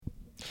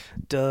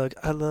Doug,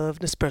 I love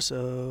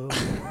Nespresso.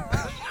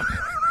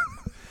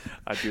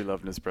 I do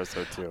love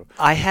Nespresso too.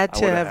 I had I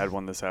to would have have, had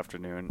one this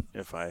afternoon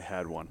if I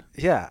had one.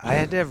 yeah, I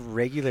had to have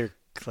regular,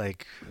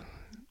 like,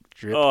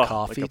 drip Oh,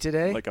 coffee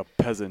today. like a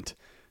peasant.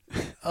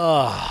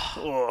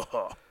 Oh,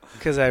 Oh.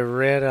 because I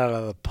ran out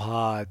of the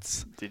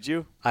pods. Did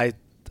you? I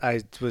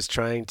was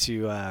trying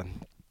to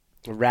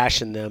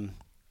ration them,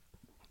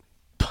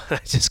 but I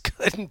just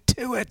couldn't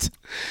do it.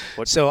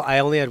 What? So I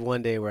only had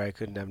one day where I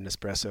couldn't have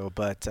Nespresso,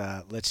 but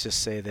let's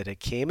just say that it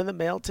came in the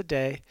mail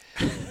today,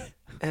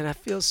 and I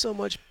feel so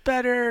much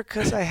better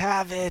because I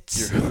have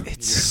it.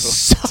 It's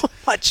so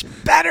much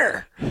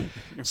better.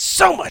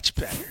 So much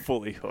better.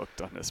 Fully hooked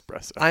on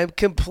espresso.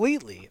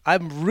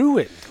 I'm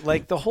ruined.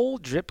 Like the whole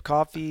drip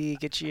coffee,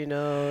 get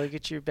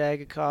your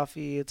bag of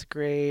coffee. It's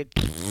great.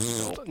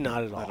 Nope.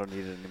 Not at all. I don't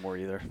need it anymore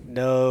either.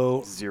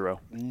 No. Zero.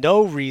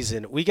 No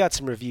reason. We got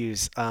some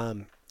reviews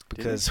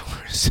because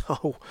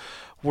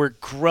we're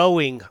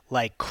growing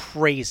like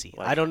crazy.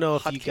 Like I don't know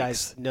if you hotcakes.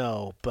 guys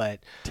know,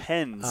 but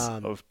Tens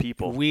of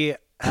people. we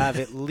have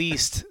at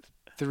least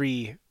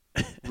 3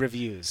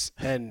 reviews,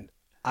 and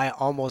I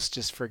almost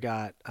just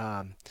forgot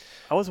I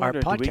was our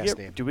wondering, podcast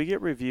name. do we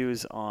get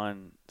reviews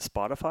on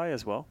Spotify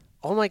as well?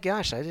 Oh my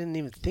gosh, I didn't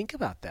even think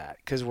about that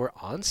because we're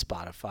on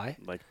Spotify.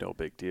 Like, no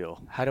big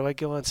deal. How do I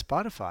go on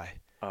Spotify?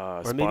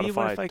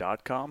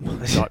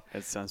 Spotify.com.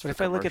 It sounds. But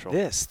if I look at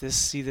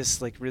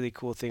this like really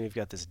cool thing, we've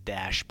got this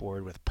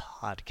dashboard with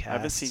podcasts. I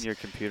haven't seen your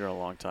computer in a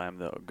long time,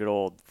 though. Good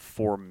old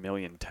 4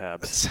 million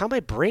tabs. That's how my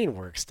brain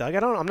works, Doug.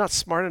 I'm not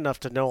smart enough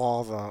to know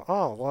all the.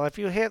 Oh well, if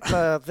you hit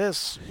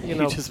this,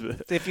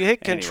 if you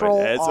hit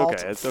Control Anyway,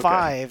 Alt it's okay.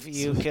 5,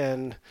 you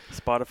can.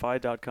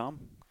 Spotify.com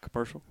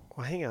commercial.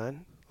 Well, hang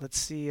on. Let's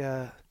see.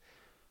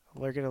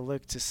 We're gonna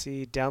look to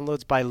see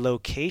downloads by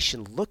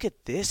location. Look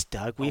at this,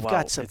 Doug. We've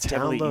got some it's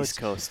heavily downloads. East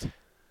Coast.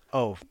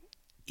 Oh,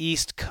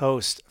 East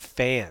Coast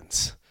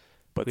fans.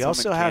 But We some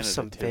also in have Canada,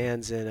 some too.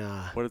 fans in.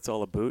 What it's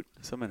all about?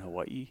 Some in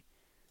Hawaii.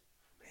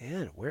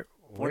 Man, One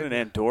where in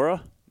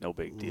Andorra? No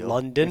big deal.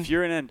 London? If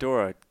you're in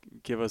Andorra,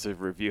 give us a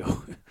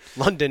review.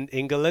 London,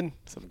 England.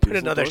 Some Put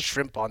another Dusseldorf.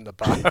 shrimp on the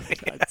bottom.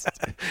 That's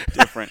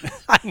different,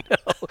 I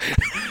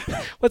know.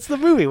 What's the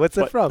movie? What's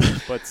it from?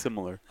 but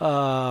similar.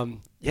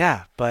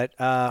 Yeah, but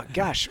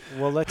gosh,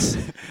 well let's.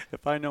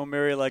 If I know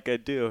Mary like I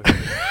do,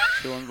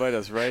 she'll invite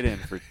us right in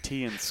for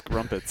tea and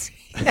scrumpets.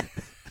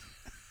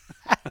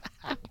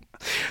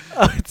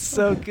 Oh, it's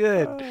so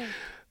good.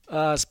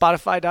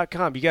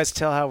 Spotify.com. You guys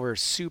tell how we're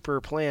super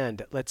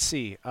planned. Let's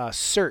see.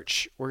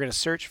 Search. We're gonna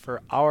search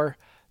for our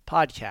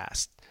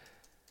podcast.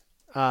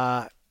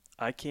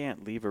 I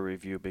can't leave a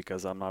review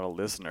because I'm not a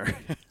listener.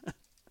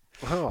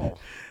 Oh.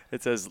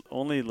 It says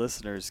only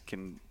listeners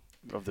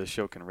of the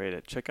show can rate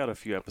it. Check out a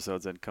few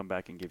episodes and come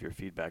back and give your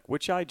feedback,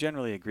 which I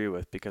generally agree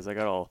with because I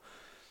got all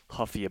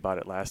huffy about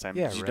it last time.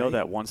 Yeah, Did you know right?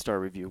 that 1-star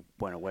review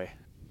went away?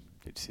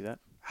 Did you see that?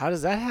 How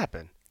does that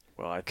happen?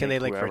 Well, I Can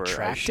think they, like, whoever, I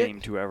retract it?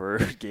 shamed whoever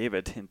gave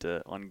it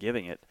on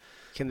giving it.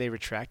 Can they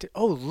retract it?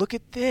 Oh, look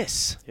at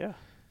this. Yeah,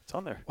 it's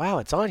on there. Wow,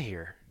 it's on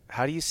here.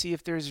 How do you see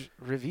if there's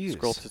reviews?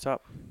 Scroll to the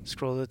top.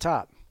 Scroll to the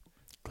top.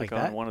 Click Like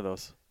on that? one of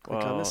those.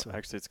 Click on this one.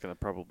 Actually, it's going to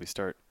probably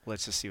start.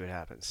 Let's just see what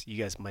happens.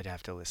 You guys might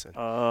have to listen.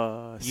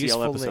 CL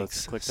episodes.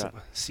 links. Click that.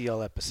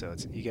 CL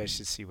episodes. You guys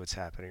should see what's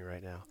happening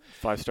right now.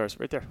 5 stars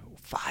right there.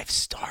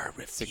 5-star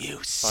review.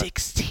 5.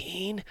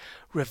 16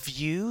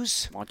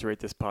 reviews. Want to rate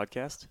this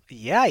podcast?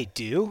 Yeah, I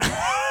do.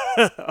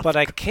 But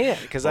I can't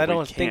because But I we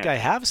don't think can't. I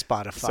have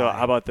Spotify. So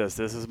how about this?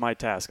 This is my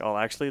task. I'll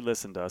actually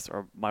listen to us,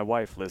 or my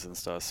wife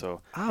listens to us.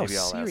 So Oh, maybe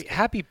I'll Siri. ask. her.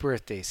 Happy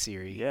birthday,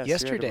 Siri. Yeah, Siri had a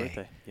Yesterday.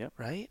 birthday. Yep.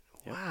 Right?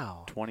 Yep.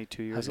 Wow.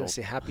 22 I years was going old. to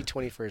say happy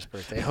 21st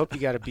birthday. I hope you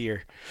got a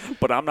beer.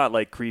 But I'm not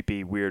like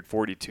creepy, weird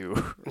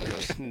 42.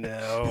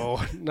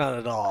 No, not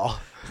at all.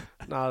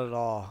 Not at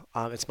all.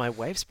 It's my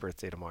wife's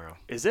birthday tomorrow.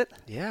 Is it?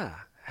 Yeah.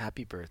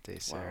 Happy birthday,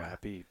 Sarah. Wow,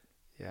 happy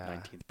Yeah.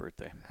 19th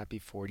birthday. Happy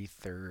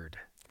 43rd.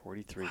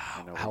 43.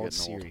 I know How we're old's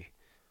getting old. Siri?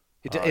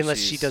 Uh, Unless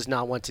she she's- does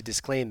not want to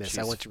disclaim this,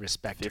 I she's want to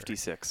respect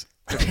 56.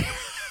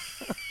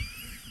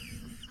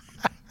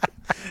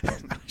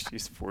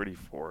 She's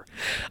 44.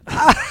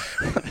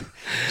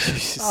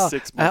 She's her.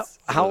 6 months.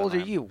 How older old are than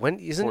I am. you? When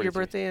isn't your 43.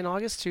 birthday in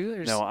August too?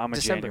 Or No, I'm in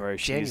December? January.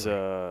 She's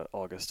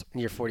August.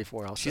 And you're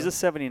 44 also. She's a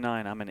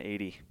 79. I'm an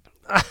 80.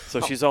 So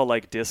she's all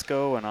like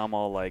disco, and I'm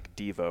all like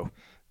Devo.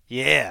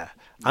 Yeah.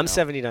 I'm know?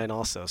 79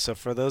 also. So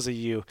for those of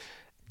you,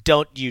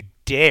 don't you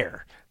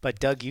dare. But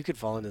Doug, you could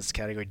fall into this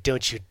category.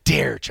 Don't you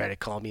dare try to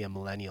call me a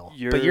millennial. But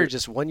you're You're-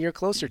 just 1 year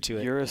closer to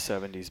it. You're a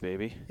 70s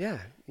baby. Yeah.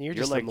 You're You're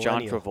just like a John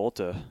millennial.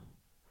 Travolta,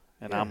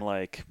 and Yeah. I'm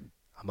like,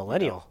 A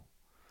millennial.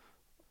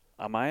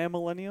 am I a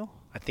millennial?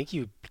 I think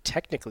you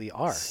technically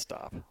are.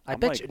 Stop. I I'm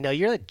bet like, you. No,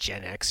 you're a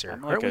Gen Xer.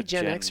 I'm Aren't like we a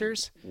Gen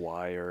Xers?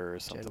 Y or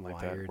something like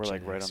Y that. or We're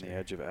like Gen right on the Xer.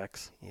 edge of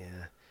X. Yeah.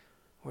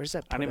 Where's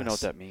that? I don't even know what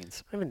put us? that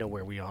means. I don't even know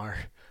where we are.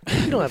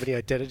 We don't have any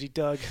identity,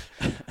 Doug.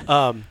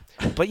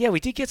 But yeah, we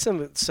did get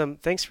some.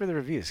 Thanks for the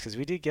reviews because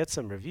we did get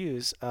some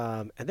reviews,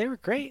 and they were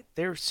great.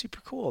 They were super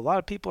cool. A lot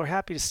of people are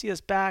happy to see us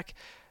back.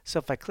 So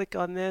if I click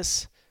on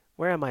this,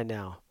 where am I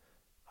now?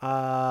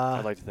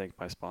 I'd like to thank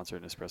my sponsor,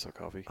 Nespresso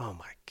Coffee. Oh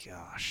my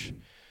gosh.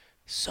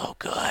 So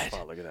good.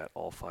 Wow, look at that.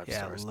 All 5 Yeah,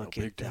 stars. look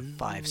No at big the deal.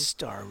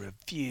 5-star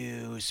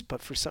reviews.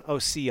 But for some,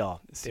 see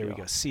y'all. There we y'all.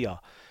 go. See y'all.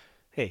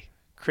 Hey,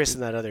 Chris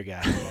and that other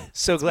guy.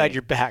 So glad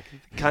you're back.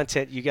 The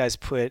content you guys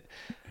put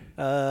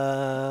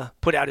out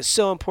is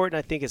so important.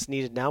 I think it's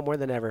needed now more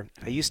than ever.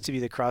 I used to be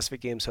the CrossFit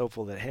Games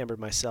hopeful that hammered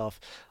myself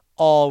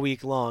all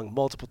week long,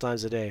 multiple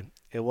times a day.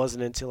 It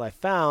wasn't until I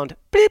found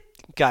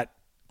got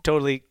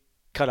totally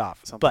cut off.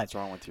 Something's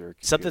wrong with your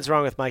computer. Something's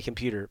wrong with my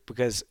computer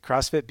because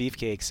CrossFit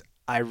Beefcakes,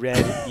 I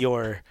read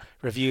your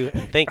review.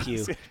 Thank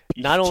you.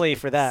 Not only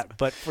for that,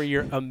 but for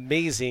your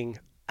amazing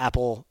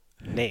Apple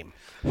name.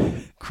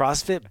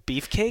 CrossFit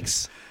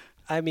Beefcakes?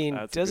 I mean,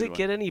 does it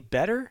get any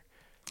better?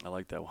 I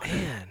like that one.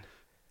 Man.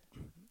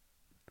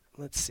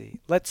 Let's see.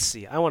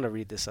 I want to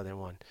read this other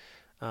one.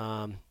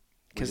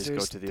 Because go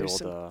to the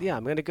old.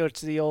 I'm going to go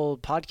to the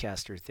old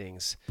podcaster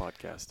things.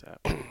 Podcast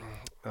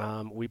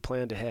app. We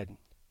planned ahead.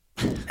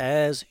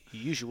 As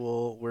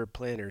usual, we're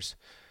planners.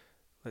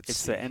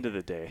 It's the end of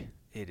the day.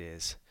 It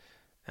is.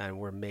 And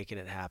we're making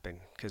it happen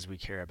because we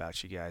care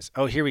about you guys.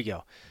 Oh, here we go.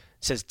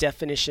 It says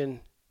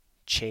definition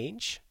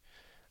change.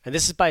 And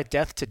this is by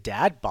Death to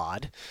Dad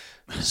Bod.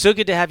 So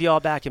good to have you all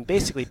back and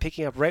basically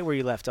picking up right where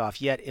you left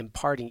off, yet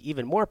imparting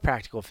even more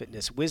practical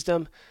fitness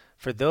wisdom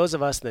for those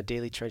of us in the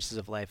daily trenches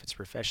of life. It's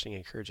refreshing and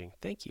encouraging.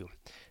 Thank you.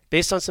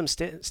 Based on some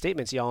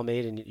statements y'all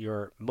made in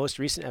your most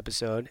recent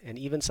episode, and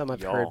even some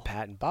I've heard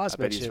Pat and Boz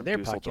mention in their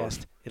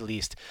podcast, at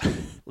least,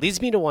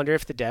 leads me to wonder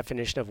if the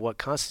definition of what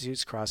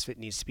constitutes CrossFit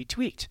needs to be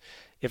tweaked.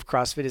 If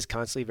CrossFit is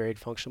constantly varied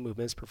functional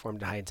movements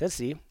performed at high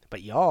intensity,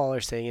 but y'all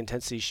are saying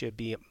intensity should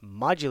be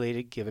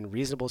modulated given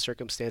reasonable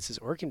circumstances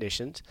or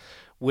conditions,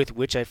 with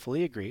which I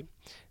fully agree,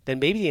 then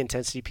maybe the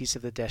intensity piece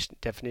of the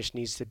definition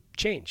needs to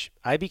change.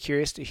 I'd be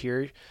curious to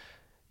hear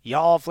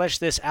y'all flesh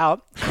this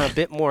out a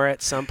bit more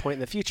at some point in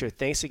the future.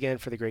 Thanks again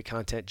for the great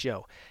content,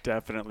 Joe.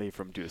 Definitely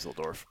from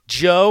Dusseldorf.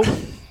 Joe,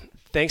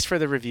 thanks for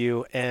the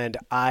review, and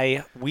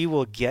we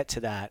will get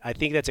to that. I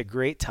think that's a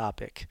great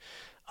topic.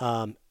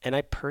 And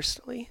I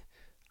personally,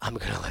 I'm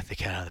going to let the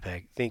cat out of the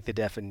bag. Think the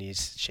definition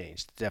needs to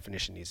change. The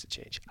definition needs to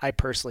change. I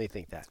personally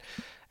think that.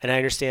 And I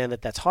understand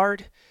that that's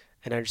hard,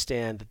 and I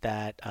understand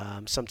that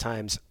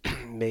sometimes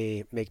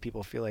may make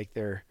people feel like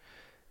they're,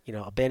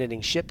 abandoning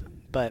ship,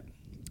 but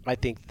I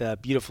think the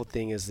beautiful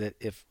thing is that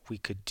if we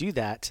could do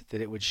that,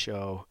 that it would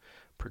show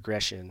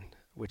progression,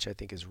 which I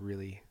think is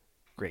really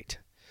great.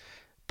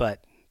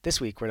 But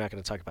this week, we're not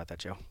going to talk about that,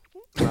 Joe.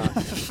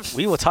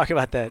 We will talk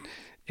about that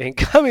in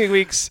coming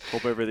weeks.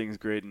 Hope everything's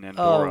great in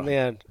Andorra. Oh,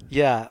 man.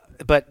 Yeah.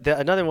 But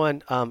another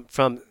one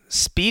from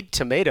Speed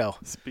Tomato.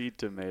 Speed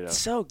Tomato.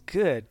 So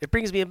good. It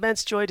brings me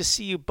immense joy to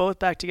see you both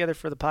back together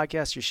for the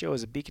podcast. Your show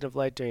is a beacon of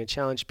light during a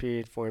challenge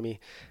period for me.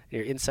 And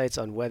your insights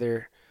on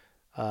whether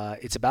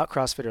it's about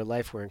CrossFit or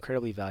life were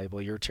incredibly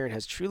valuable. Your return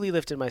has truly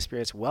lifted my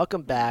spirits.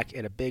 Welcome back,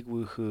 and a big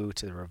woohoo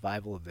to the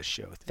revival of the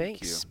show.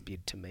 Thanks,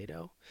 Speed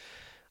Tomato.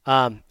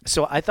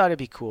 So I thought it'd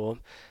be cool,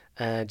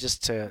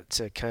 just to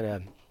kind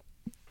of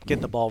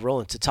get the ball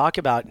rolling, to talk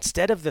about,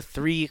 instead of the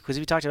 3, because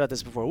we talked about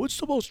this before, what's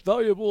the most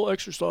valuable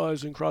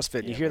exercise in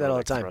CrossFit? And you hear that all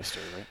the time. Thruster,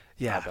 right?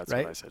 Yeah, that's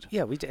right? what I said.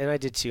 Yeah, and I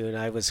did too, and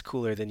I was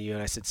cooler than you,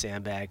 and I said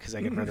sandbag because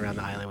I could run around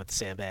the island with the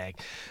sandbag.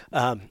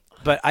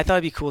 But I thought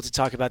it'd be cool to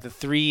talk about the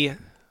 3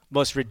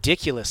 most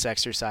ridiculous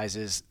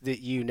exercises that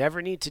you never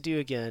need to do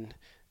again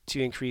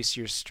to increase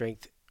your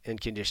strength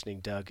and conditioning.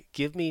 Doug,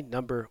 give me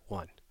number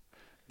 1.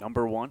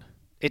 Number 1?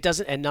 It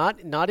doesn't, and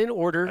not in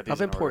order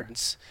of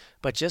importance,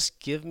 but just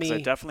give me. 'Cause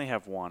I definitely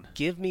have 1.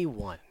 Give me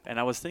 1. And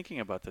I was thinking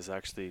about this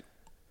actually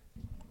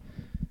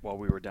while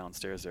we were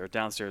downstairs there.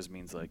 Downstairs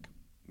means like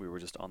we were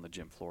just on the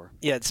gym floor.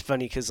 Yeah, it's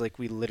funny because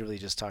we literally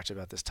just talked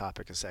about this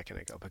topic a second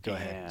ago. But go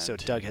ahead. So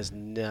Doug has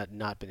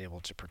not been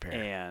able to prepare.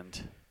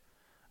 And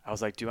I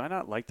was like, do I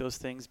not like those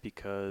things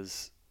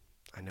because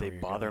they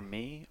bother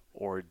me?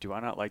 Or do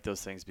I not like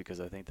those things because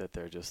I think that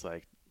they're just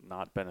like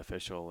not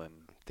beneficial and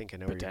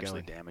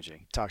potentially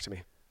damaging? Talk to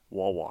me.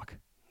 Wall walk.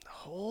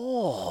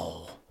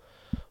 Oh,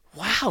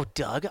 wow,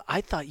 Doug.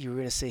 I thought you were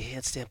going to say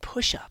handstand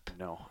push-up.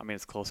 No, I mean,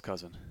 it's close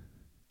cousin.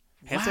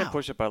 Handstand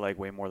push-up I like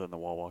way more than the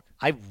wall walk.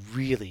 I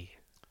really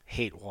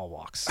hate wall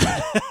walks.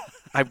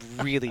 I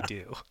really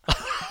do.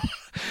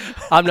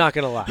 I'm not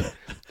going to lie.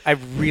 I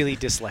really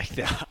dislike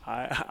them.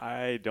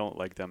 I don't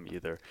like them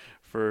either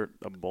for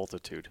a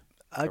multitude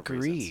of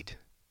reasons. Agreed.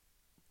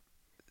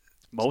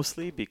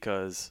 Mostly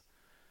because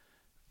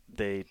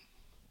they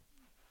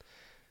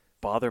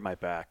bother my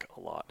back a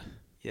lot.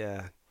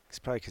 Yeah, it's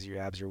probably because your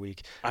abs are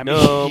weak.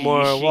 No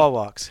more wall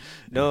walks.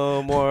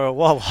 No more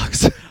wall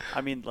walks.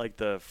 I mean, like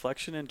the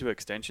flexion into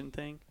extension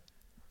thing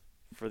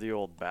for the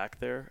old back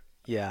there.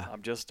 Yeah.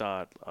 I'm just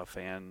not a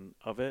fan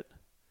of it.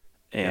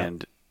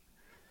 And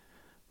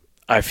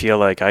I feel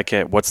like I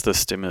can't. What's the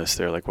stimulus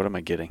there? Like, what am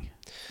I getting?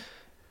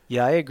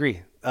 Yeah, I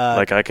agree.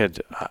 Like I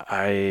could.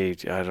 I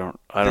don't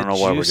know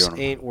why we're doing them. The juice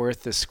ain't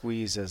worth the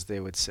squeeze, as they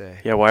would say.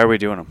 Yeah, why are we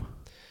doing them?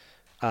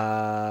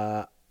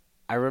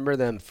 I remember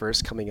them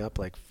first coming up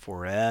like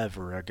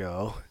forever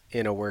ago,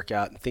 in a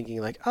workout and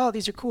thinking like, oh,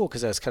 these are cool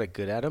because I was kind of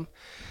good at them.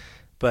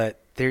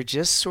 But they're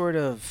just sort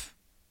of,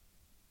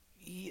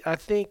 I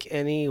think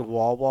any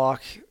wall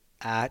walk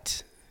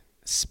at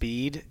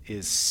speed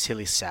is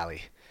silly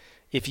Sally.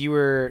 If you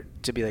were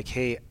to be like,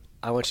 hey,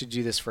 I want you to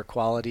do this for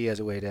quality as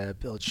a way to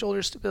build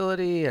shoulder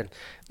stability and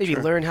maybe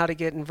learn how to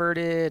get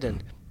inverted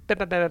and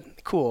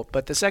cool.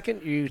 But the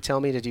second you tell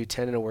me to do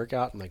 10 in a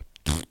workout, I'm like,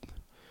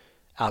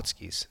 out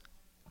skis.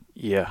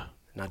 Yeah.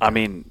 I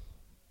mean,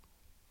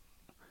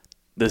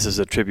 this is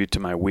a tribute to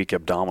my weak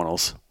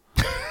abdominals.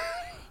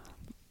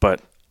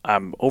 But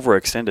I'm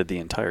overextended the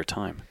entire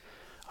time.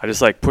 I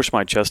just like push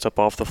my chest up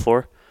off the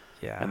floor.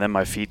 Yeah. And then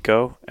my feet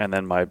go, and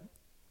then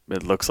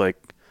it looks like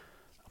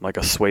I'm like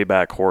a sway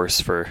back horse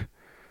for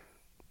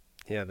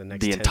the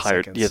next 10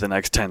 seconds. The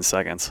next 10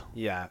 seconds.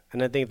 Yeah.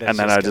 And I think that's and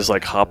then I just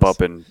like hop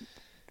up and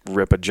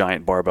rip a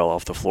giant barbell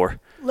off the floor.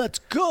 Let's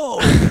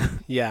go.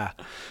 Yeah.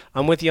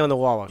 I'm with you on the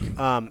wall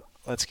walk.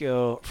 Let's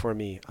go for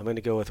me. I'm going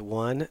to go with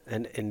one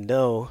and in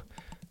no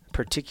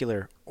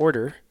particular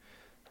order.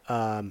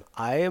 I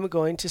am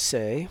going to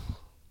say,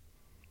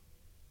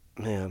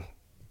 man,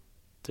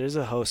 there's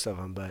a host of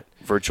them, but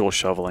virtual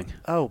shoveling.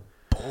 Oh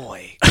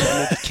boy.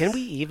 Can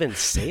we even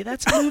say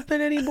that's a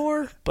movement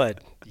anymore?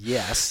 But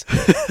yes.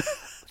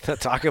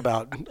 Talk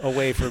about a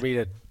way for me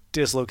to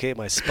dislocate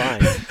my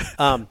spine.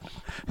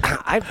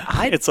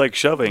 It's like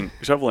shoveling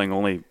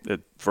only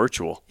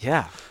virtual.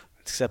 Yeah,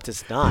 except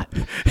it's not.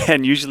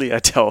 And usually I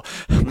tell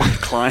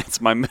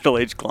my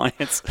middle-aged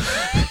clients,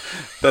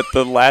 that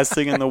the last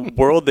thing in the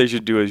world they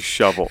should do is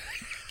shovel.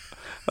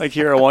 Like,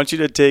 here, I want you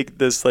to take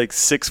this like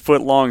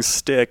 6-foot-long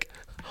stick.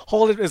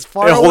 Hold it as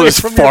far away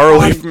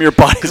from your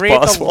body as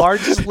possible. The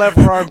largest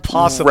lever arm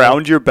possible.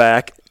 Round your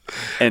back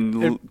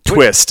and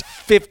twist.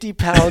 50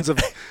 pounds of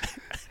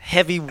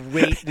heavy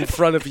weight in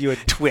front of you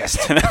and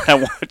twist. And I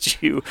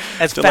want you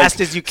as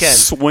fast as you can.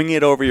 Swing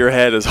it over your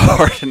head as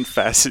hard and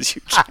fast as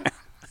you can.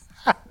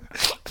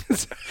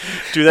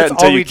 Do that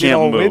until you can't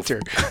move. Winter.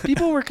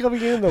 People were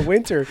coming in the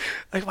winter.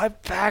 Like, my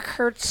back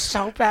hurts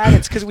so bad.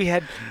 It's because we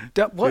had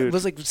it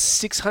was like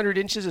 600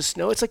 inches of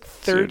snow. It's like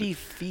 30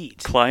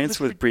 feet. Clients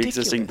with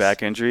pre-existing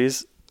back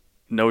injuries,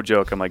 no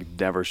joke. I'm like,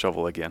 never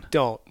shovel again.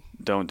 Don't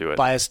do it.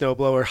 Buy a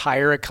snowblower.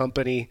 Hire a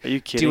company. Are you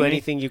kidding Do me?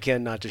 anything you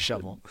can not to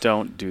shovel.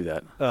 Don't do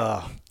that.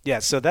 Yeah.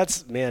 So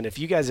that's, man. If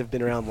you guys have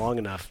been around long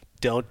enough,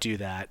 don't do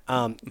that.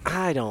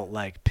 I don't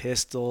like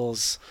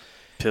pistols.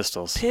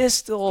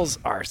 Pistols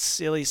are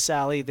silly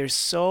Sally. There's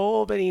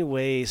so many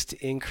ways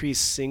to increase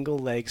single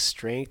leg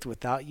strength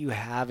without you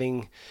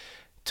having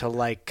to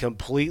like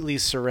completely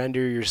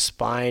surrender your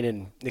spine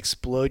and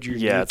explode your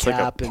kneecap. It's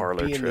like a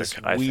parlor trick, this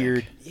I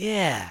weird, think.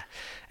 Yeah.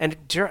 And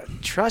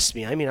trust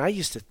me, I mean, I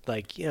used to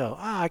like,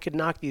 I could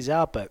knock these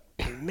out, but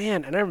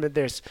man, and I remember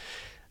there's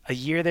a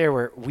year there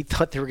where we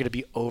thought they were going to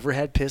be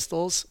overhead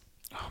pistols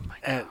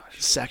at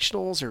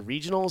sectionals or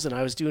regionals, and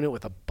I was doing it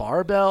with a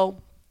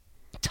barbell.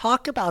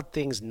 Talk about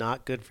things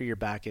not good for your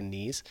back and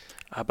knees.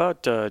 How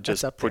about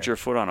just put your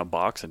foot on a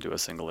box and do a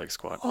single leg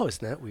squat? Oh,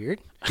 isn't that weird?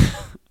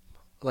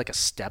 Like a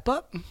step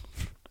up?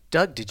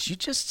 Doug, did you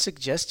just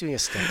suggest doing a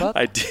step up?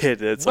 I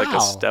did. It's like a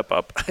step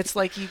up. It's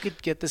like you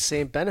could get the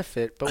same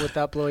benefit, but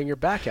without blowing your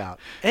back out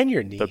and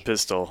your knee. The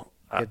pistol.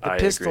 The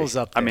pistol's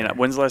agree. up there. I mean,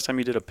 when's the last time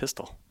you did a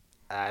pistol?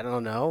 I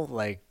don't know,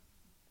 like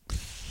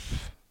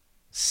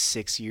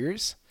 6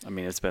 years. I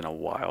mean, it's been a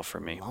while for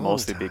me,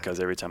 mostly because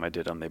every time I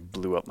did them, they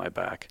blew up my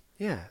back.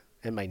 Yeah,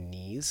 and my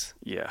knees.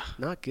 Yeah.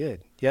 Not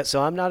good. Yeah,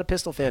 so I'm not a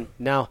pistol fan.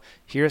 Now,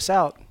 hear us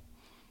out.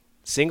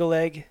 Single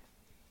leg,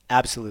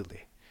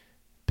 absolutely.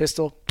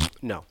 Pistol,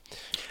 no.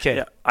 Okay.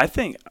 Yeah, I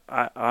think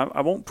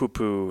I won't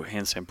poo-poo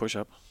handstand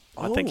push-up.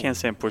 I think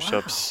handstand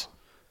push-up's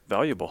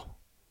valuable.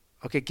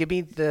 Okay, give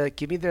me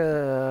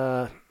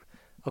the.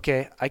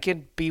 Okay, I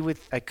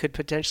could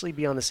potentially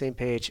be on the same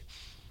page.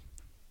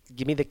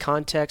 Give me the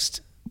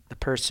context, the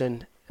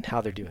person, and how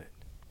they're doing it.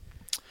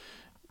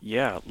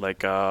 Yeah,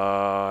 like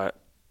I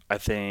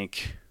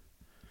think,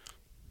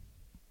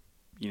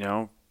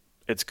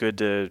 it's good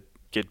to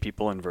get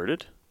people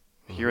inverted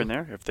here and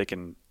there if they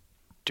can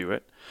do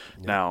it.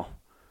 Yeah. Now,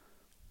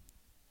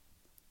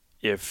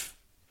 if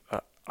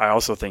I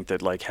also think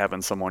that like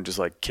having someone just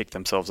like kick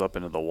themselves up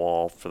into the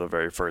wall for the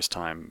very first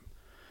time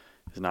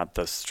is not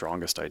the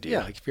strongest idea.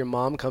 Yeah, like if your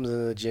mom comes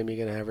into the gym, you're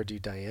going to have her do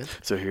Diane.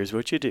 So here's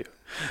what you do.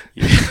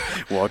 You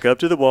walk up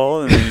to the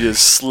wall and then you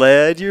just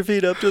sled your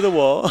feet up to the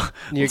wall.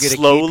 You're gonna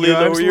slowly keep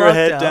lower your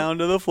head down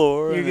to the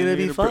floor. You're going to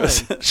be fine.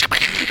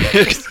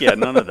 Yeah,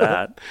 none of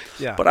that.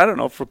 Yeah. But I don't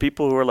know, for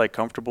people who are like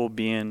comfortable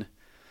being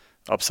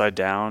upside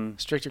down.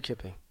 Strict or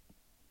kipping?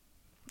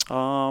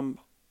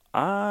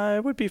 I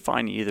would be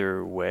fine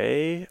either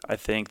way. I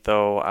think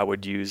though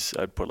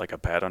I'd put like a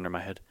pad under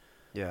my head.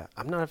 Yeah,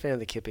 I'm not a fan of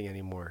the kipping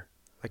anymore.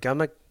 Like,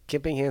 I'm a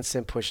kipping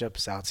handstand push-up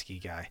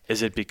Southski guy.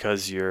 Is it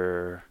because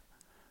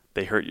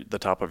they hurt the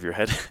top of your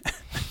head?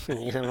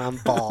 I'm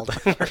bald.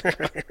 I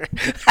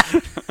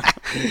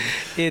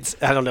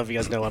don't know if you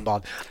guys know I'm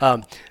bald.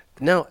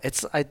 No,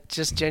 I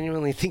just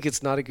genuinely think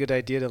it's not a good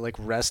idea to like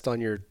rest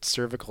on your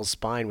cervical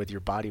spine with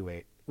your body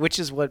weight. which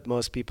is what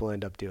most people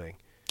end up doing.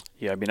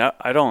 Yeah, I mean,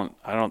 I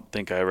don't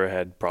think I ever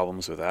had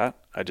problems with that.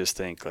 I just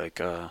think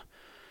like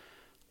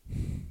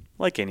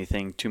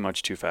anything, too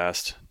much, too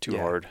fast, too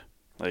hard.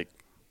 Like,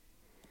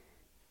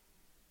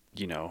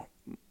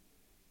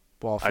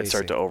 I'd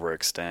start to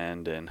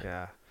overextend and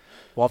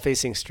wall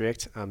facing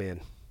strict. I'm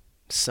in.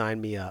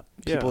 Sign me up.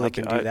 People that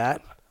can do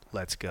that,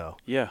 let's go.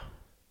 Yeah.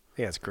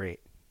 Yeah, it's great.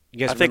 You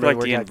guys I think like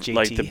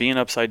the being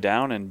upside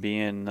down and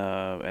being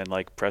and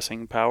like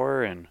pressing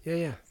power and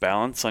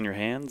balance on your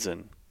hands,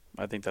 and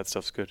I think that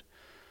stuff's good.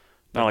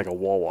 Not like a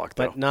wall walk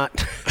though. But not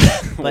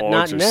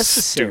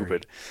necessary.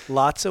 Stupid.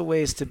 Lots of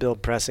ways to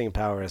build pressing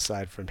power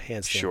aside from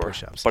handstand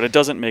push-ups. But it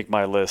doesn't make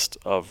my list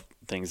of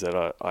things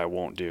that I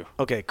won't do.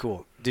 Okay,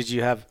 cool. Did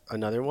you have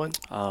another one?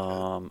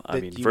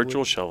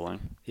 Virtual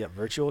shoveling. Yeah,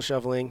 virtual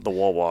shoveling. The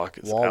wall walk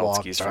is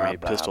outskis for me.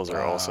 Pistols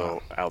are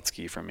also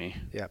outski for me.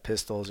 Yeah,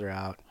 pistols are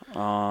out.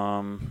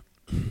 I'm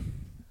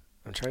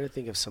trying to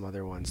think of some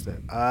other ones that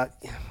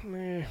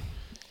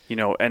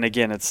and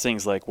again, it's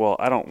things like, well,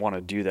 I don't want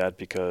to do that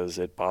because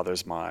it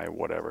bothers my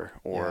whatever,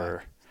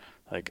 or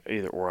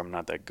or I'm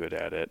not that good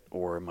at it,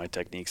 or my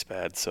technique's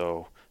bad,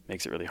 so it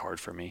makes it really hard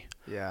for me.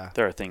 Yeah.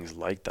 There are things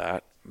like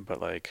that, but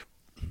like,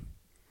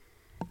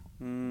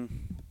 I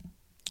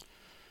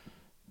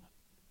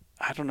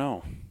don't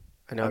know.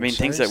 I mean,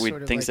 things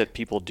that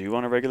people do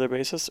on a regular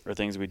basis, or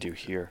things we do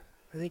here.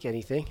 I think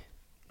anything.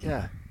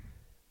 Yeah.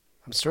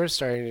 I'm sort of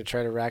starting to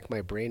try to rack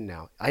my brain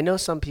now. I know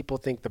some people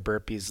think the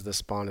burpee is the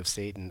spawn of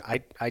Satan.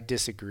 I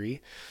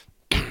disagree.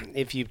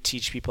 If you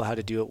teach people how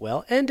to do it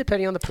well, and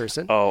depending on the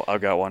person. Oh,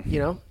 I've got one.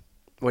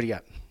 What do you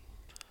got?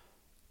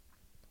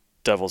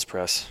 Devil's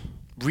press.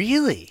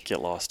 Really?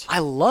 Get lost. I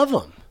love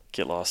them.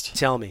 Get lost.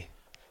 Tell me.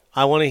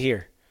 I want to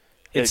hear.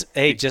 Just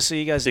so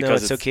you guys know,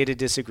 it's okay to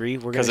disagree.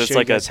 We're going to show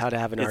you guys how to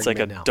have an argument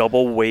now. It's like a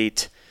double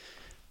weight.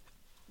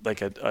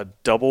 Like a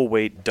double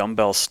weight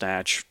dumbbell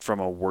snatch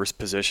from a worse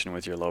position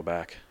with your low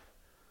back.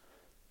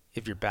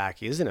 If your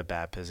back is in a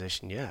bad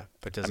position, yeah,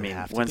 but doesn't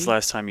have to be. When's the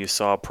last time you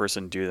saw a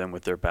person do them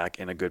with their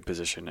back in a good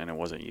position and it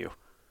wasn't you?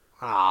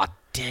 Ah,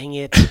 dang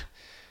it.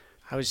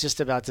 I was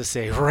just about to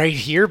say right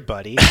here,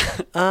 buddy.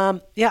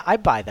 Yeah, I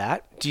buy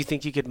that. Do you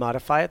think you could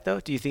modify it though?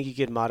 Do you think you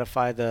could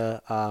modify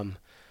the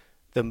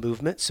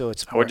movement so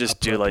it's more I would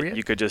just appropriate?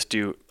 You could just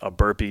do a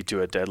burpee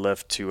to a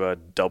deadlift to a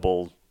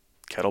double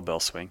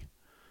kettlebell swing.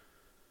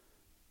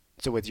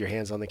 So with your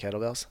hands on the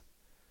kettlebells?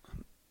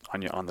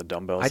 On the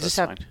dumbbells, I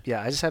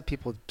just have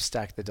people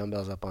stack the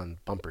dumbbells up on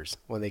bumpers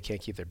when they can't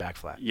keep their back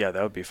flat. Yeah,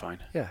 that would be fine.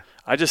 Yeah.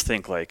 I just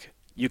think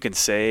you can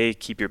say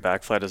keep your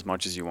back flat as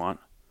much as you want.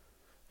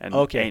 And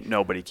ain't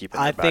nobody keeping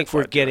their back flat. I think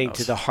we're getting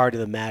to the heart of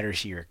the matter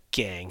here,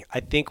 gang.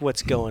 I think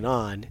what's going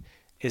on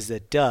is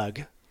that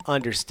Doug,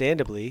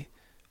 understandably,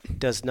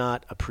 does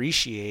not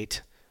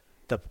appreciate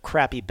the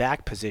crappy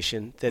back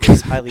position that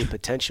is highly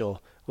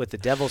potential with the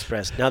devil's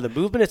press. Now, the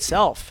movement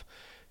itself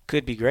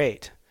could be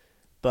great,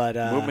 but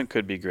movement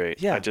could be great.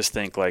 Yeah. I just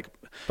think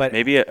but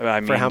maybe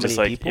just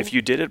like people? If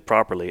you did it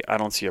properly, I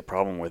don't see a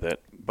problem with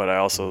it. But I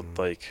also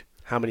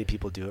how many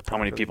people do it properly?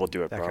 How many people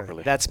do it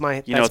properly? That's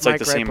my it's like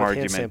the same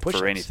argument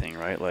for anything,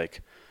 right?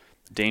 Like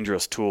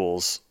dangerous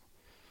tools.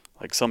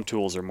 Like some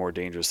tools are more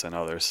dangerous than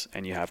others,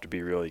 and you have to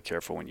be really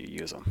careful when you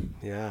use them.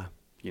 Yeah.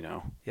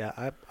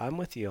 Yeah, I'm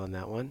with you on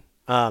that one.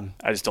 I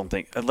just don't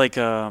think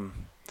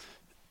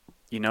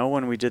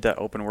when we did that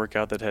open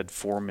workout that had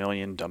 4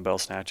 million dumbbell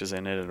snatches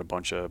in it and a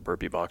bunch of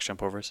burpee box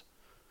jump overs?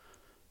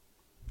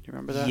 Do you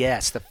remember that?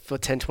 Yes, the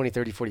 10, 20,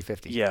 30, 40,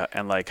 50. Yeah,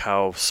 and like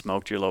how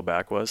smoked your low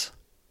back was?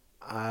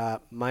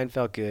 Mine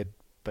felt good,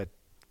 but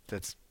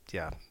that's,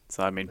 yeah.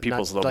 So,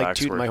 people's low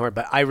backs were... my horn,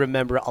 but I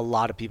remember a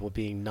lot of people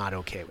being not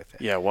okay with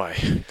it. Yeah, why?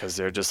 Because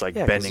they're just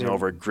bending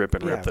over, grip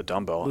and rip the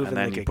dumbbell, and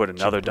then you put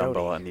another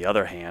dumbbell in the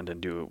other hand and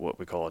do what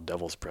we call a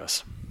devil's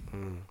press.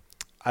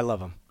 I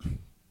love them.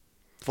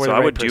 I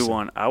would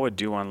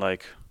do one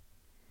like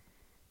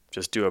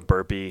just do a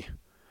burpee,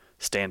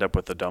 stand up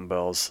with the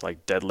dumbbells,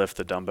 like deadlift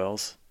the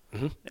dumbbells,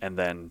 and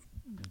then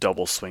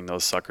double swing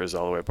those suckers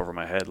all the way up over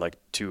my head, like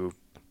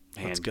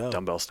 2-hand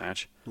dumbbell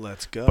snatch.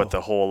 Let's go. But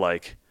the whole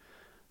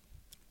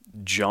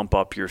jump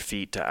up your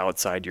feet to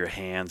outside your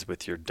hands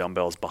with your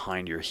dumbbells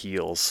behind your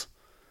heels,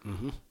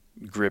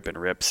 grip and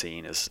rip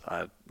scene is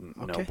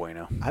no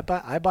bueno.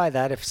 I buy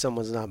that if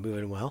someone's not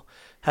moving well.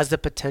 Has the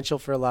potential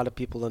for a lot of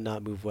people to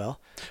not move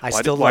well.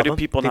 Why do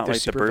people not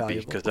like the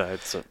burpee?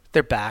 Because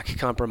their back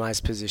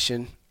compromised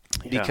position.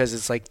 Because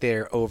it's like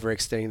they're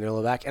overextending their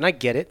low back. And I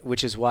get it,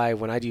 which is why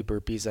when I do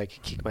burpees, I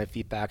can kick my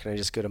feet back and I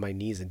just go to my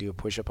knees and do a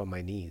push-up on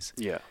my knees.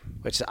 Yeah.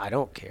 Which I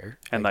don't care.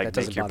 And that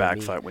make your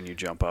back flat when you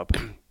jump up.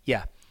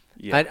 Yeah.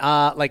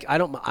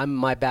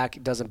 My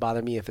back doesn't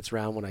bother me if it's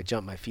round when I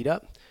jump my feet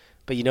up.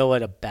 But you know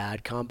what a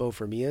bad combo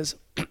for me is?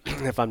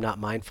 If I'm not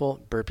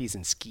mindful, burpees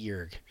and ski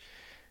erg.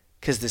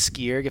 Because the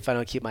ski erg, if I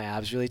don't keep my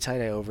abs really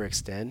tight, I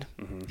overextend,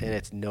 and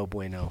it's no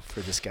bueno for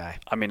this guy.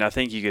 I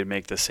think you could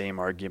make the same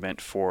argument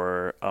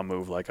for a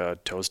move like a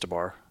toes to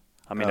bar.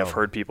 I've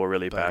heard people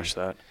really bash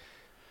that.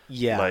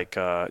 Yeah. Like,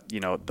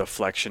 the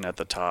flexion at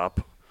the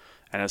top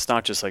And it's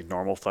not just like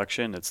normal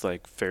flexion; it's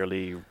like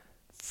fairly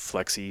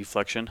flexy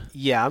flexion.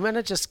 Yeah,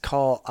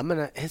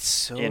 it's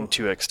so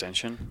into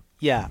extension.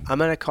 Yeah, I'm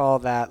gonna call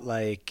that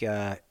like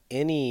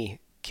any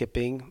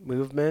kipping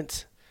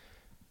movement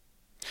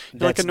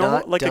Like a that's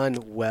normal, not done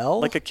well.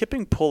 like a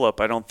kipping pull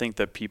up. I don't think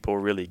that people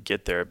really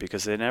get there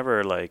because they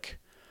never like.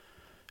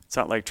 It's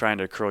not like trying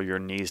to curl your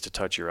knees to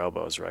touch your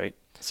elbows, right?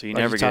 So you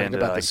never get into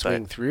about like the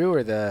swing through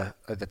or the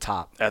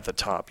top. At the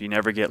top, you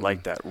never get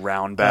like that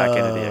round back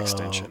into the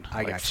extension.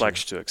 I got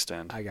flex to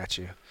extend. I got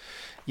you.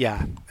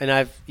 Yeah, and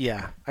I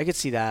could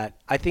see that.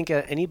 I think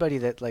anybody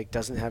that like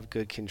doesn't have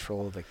good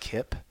control of the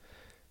kip,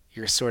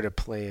 you're sort of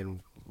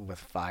playing with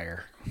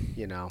fire,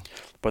 you know.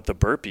 But the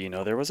burpee,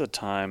 there was a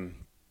time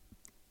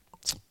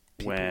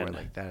people were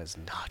like, that is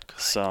not good.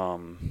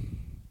 Some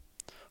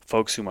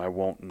folks whom I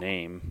won't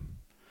name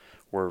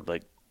were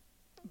like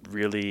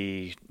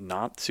really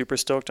not super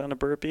stoked on a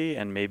burpee,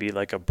 and maybe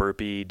like a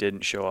burpee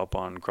didn't show up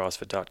on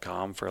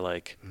CrossFit.com for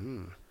like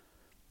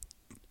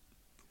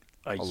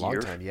a year. Long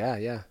time,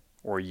 yeah.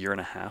 Or a year and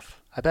a half.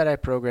 I bet I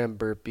programmed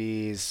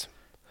burpees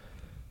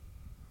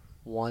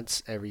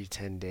once every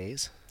 10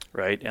 days.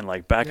 Right, and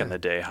like back in the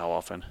day, how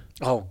often?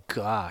 Oh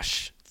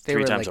gosh, they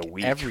 3 times like a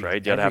week,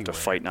 right? You'd have to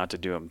fight not to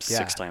do them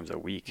 6 times a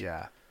week.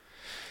 Yeah.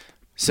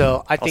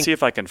 So I'll see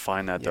if I can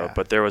find that though.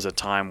 But there was a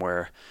time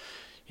where,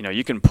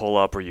 you can pull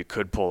up or you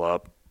could pull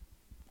up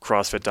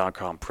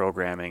CrossFit.com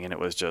programming, and it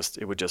would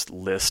just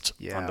list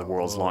on the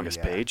world's longest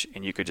page,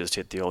 and you could just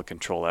hit the old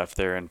Control F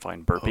there and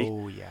find burpee.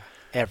 Oh yeah,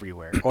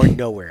 everywhere or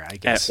nowhere, I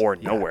guess. Or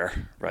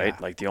nowhere, right?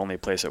 Like the only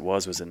place it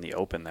was in the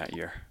Open that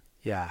year.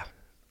 Yeah.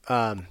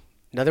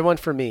 Another one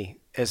for me,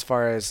 as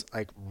far as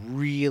like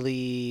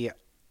really,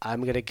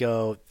 I'm gonna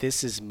go.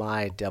 This is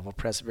my devil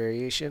press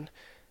variation.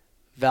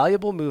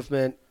 Valuable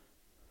movement,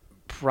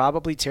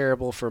 probably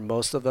terrible for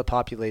most of the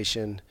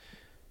population.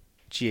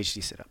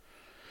 GHD sit up.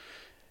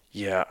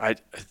 Yeah,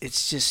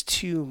 it's just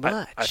too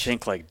much. I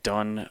think like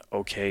done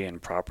okay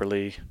and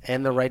properly,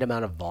 and the right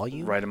amount of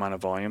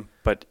volume.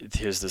 But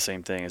here's the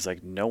same thing: is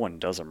like no one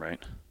does them right.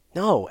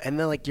 No, and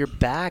then like your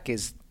back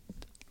is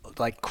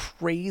like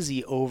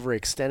crazy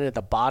overextended at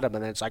the bottom,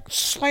 and then it's like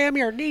slam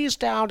your knees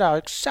down to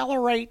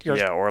accelerate your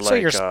so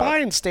your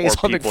spine stays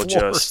on the floor. Or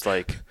people just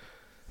like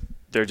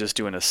they're just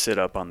doing a sit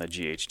up on the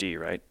GHD,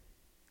 right?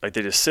 Like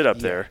they just sit up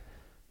there,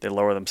 they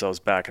lower themselves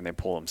back, and they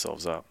pull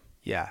themselves up.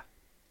 Yeah.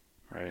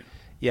 Right.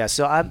 Yeah,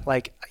 so I'm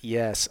like,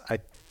 yes, I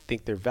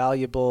think they're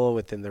valuable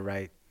within the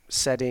right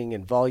setting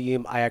and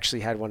volume. I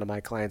actually had one of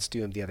my clients do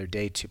them the other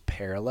day to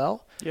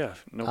parallel. Yeah,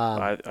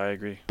 I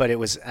agree. But it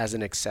was as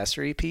an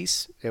accessory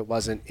piece. It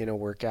wasn't in a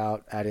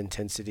workout at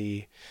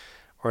intensity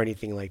or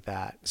anything like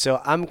that.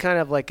 So I'm kind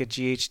of like a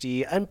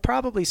GHD, and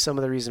probably some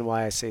of the reason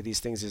why I say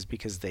these things is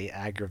because they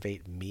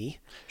aggravate me.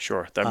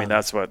 Sure. I mean,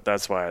 that's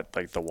why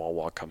like the wall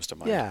walk comes to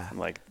mind. Yeah. I'm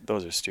like,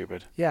 those are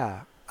stupid.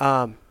 Yeah.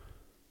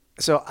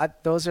 So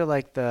those are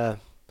like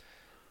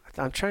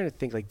I'm trying to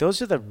think, like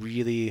those are the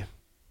really,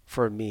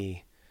 for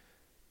me.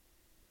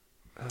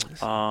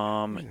 Those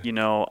are.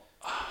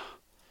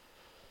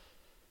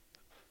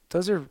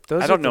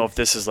 I don't know if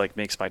this is like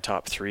makes my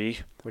top 3,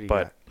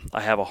 but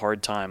I have a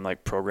hard time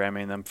like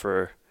programming them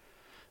for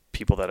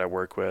people that I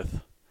work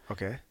with.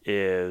 Okay.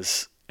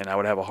 And I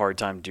would have a hard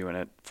time doing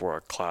it for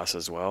a class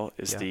as well.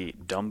 Is the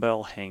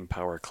dumbbell hang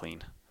power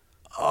clean.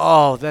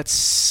 Oh, that's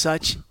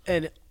such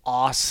an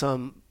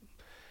awesome.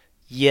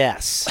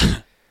 Yes.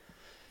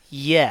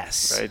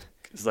 Yes. Right.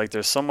 It's like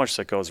there's so much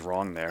that goes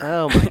wrong there.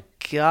 Oh my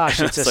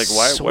gosh! It's a like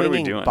what are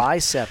we doing?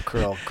 Bicep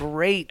curl.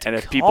 Great. And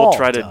if call,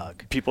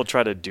 people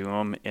try to do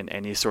them in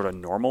any sort of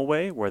normal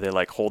way, where they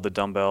like hold the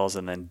dumbbells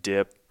and then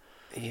dip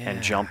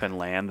and jump and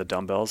land the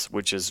dumbbells,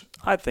 which is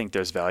I think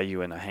there's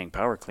value in a hang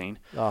power clean.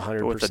 100%.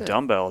 But with the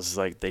dumbbells,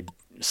 like they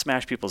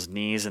smash people's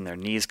knees and their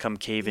knees come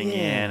caving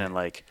in and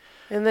like.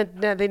 And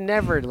then they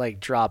never like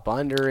drop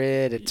under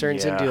it. It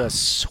turns into a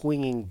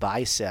swinging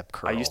bicep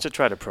curl. I used to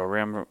try to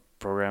program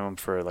them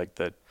for like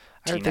the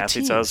teen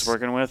athletes I was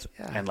working with,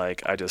 and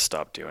like I just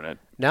stopped doing it.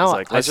 Now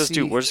like we're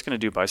just gonna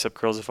do bicep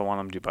curls if I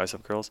want them to do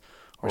bicep curls,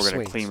 or we're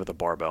gonna clean with a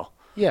barbell.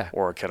 Yeah.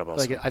 Or a kettlebell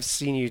swing. I've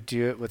seen you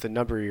do it with a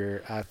number of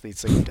your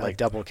athletes, like a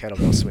double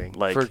kettlebell swing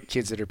for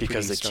kids that are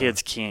because the strong.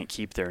 Kids can't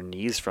keep their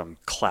knees from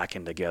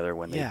clacking together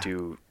when they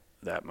do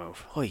that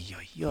move. Oy,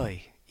 oy,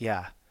 oy.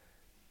 Yeah.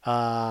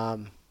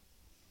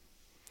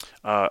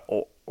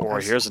 Or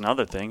here's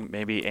another thing,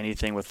 maybe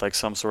anything with like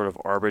some sort of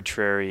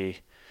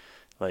arbitrary,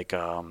 like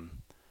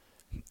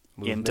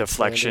into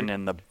flexion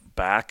in the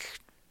back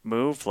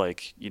move,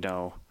 like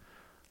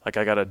like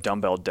I got a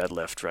dumbbell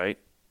deadlift, right?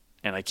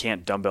 And I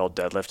can't dumbbell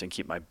deadlift and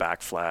keep my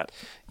back flat.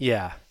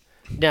 Yeah.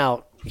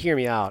 Now, hear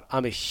me out.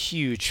 I'm a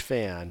huge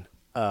fan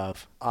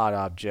of odd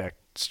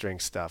object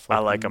strength stuff. I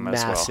like them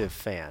as well. Massive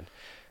fan.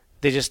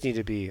 They just need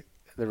to be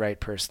the right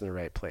person in the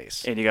right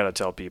place. And you got to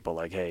tell people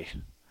like, hey,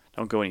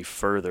 don't go any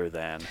further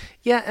than.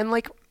 Yeah, and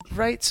like,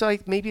 right, so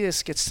maybe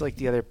this gets to like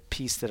the other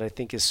piece that I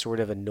think is sort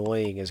of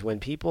annoying is when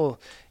people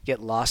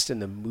get lost in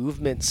the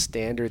movement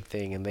standard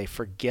thing and they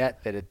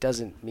forget that it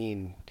doesn't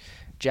mean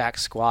jack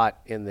squat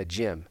in the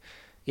gym.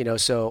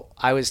 So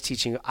I was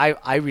teaching.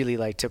 I really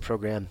like to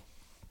program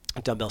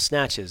dumbbell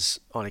snatches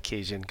on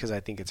occasion because I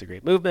think it's a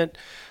great movement.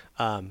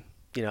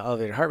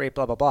 Elevated heart rate,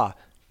 blah blah blah.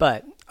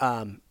 But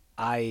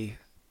I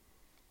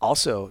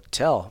also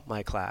tell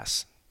my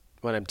class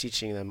when I'm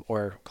teaching them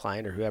or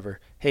client or whoever,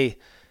 hey,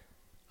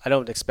 I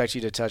don't expect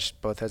you to touch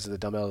both heads of the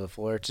dumbbell to the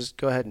floor. Just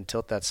go ahead and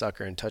tilt that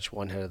sucker and touch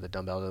one head of the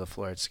dumbbell to the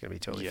floor. It's going to be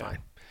totally fine.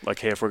 Like,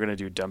 hey, if we're going to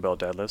do dumbbell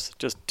deadlifts,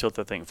 just tilt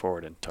the thing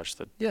forward and touch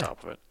the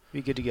top of it.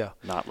 Be good to go.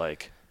 Not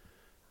like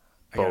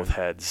both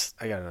heads.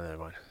 I got another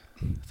one.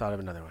 Thought of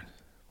another one.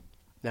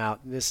 Now,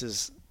 this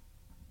is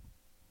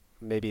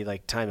maybe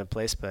like time and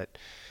place, but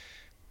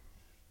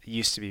I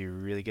used to be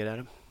really good at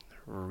them.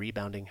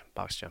 Rebounding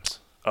box jumps.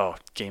 Oh,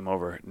 game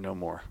over. No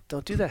more.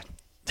 Don't do that.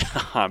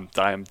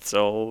 I'm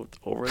so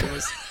over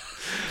this.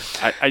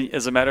 I,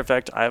 as a matter of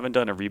fact, I haven't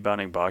done a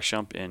rebounding box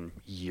jump in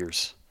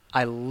years.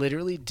 I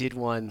literally did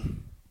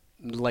one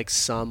like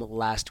some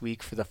last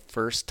week for the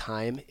first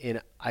time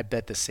in, I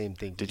bet, the same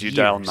thing. Did you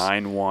dial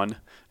 9-1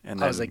 and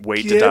then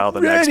wait to dial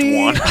the next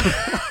one?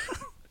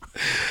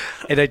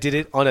 And I did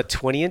it on a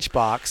 20-inch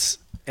box,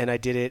 and I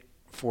did it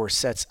for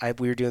sets.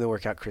 We were doing the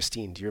workout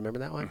Christine. Do you remember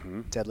that one?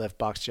 Mm-hmm. Deadlift,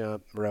 box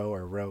jump, row,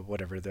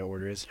 whatever the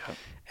order is. Yep.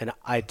 And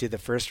I did the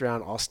first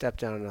round, all stepped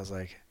down, and I was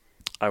like,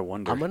 I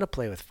wonder. I'm going to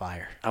play with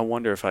fire. I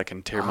wonder if I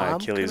can tear my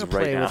Achilles right now.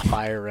 I'm going to play with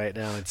fire right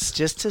now. It's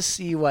just to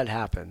see what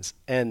happens.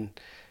 And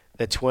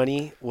the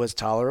 20 was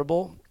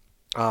tolerable.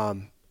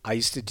 I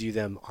used to do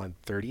them on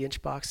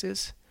 30-inch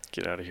boxes.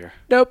 Get out of here.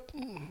 Nope,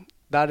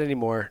 not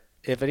anymore.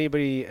 If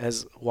anybody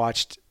has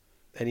watched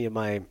any of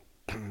my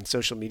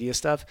social media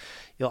stuff,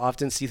 you'll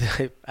often see that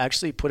I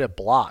actually put a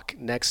block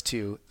next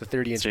to the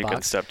 30-inch box. So you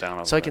can step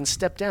down. So I can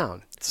step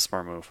down. It's a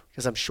smart move.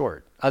 Because I'm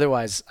short.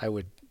 Otherwise, I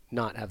would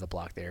not have the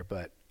block there.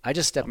 But I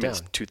just stepped down.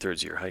 It's 2/3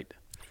 of your height.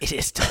 It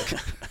is, Doug.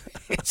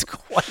 It's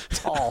quite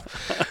tall.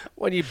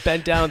 When you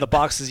bend down, the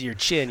box is your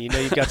chin. You know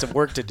you've got some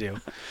work to do.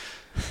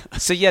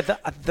 So yeah,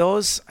 I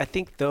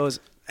think those,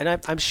 and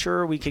I'm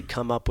sure we could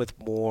come up with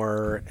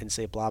more and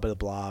say blah blah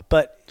blah.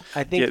 But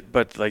I think,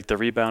 but like the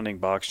rebounding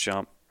box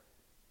jump,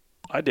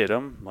 I did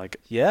them.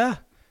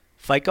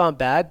 Fight Gone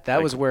Bad.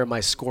 That was where my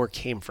score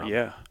came from.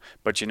 Yeah,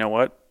 but you know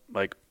what?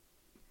 Like,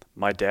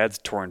 my dad's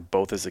torn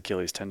both his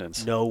Achilles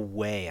tendons. No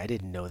way. I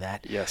didn't know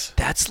that. Yes.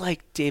 That's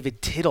like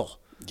David Tittle.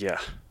 Yeah.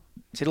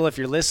 Tittle, if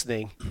you're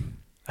listening,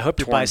 I hope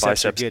your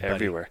biceps are good,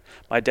 everywhere.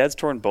 Buddy. My dad's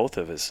torn both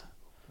of his.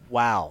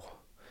 Wow.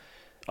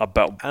 I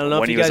don't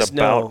know if you guys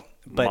know,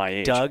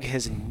 but Doug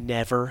has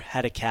never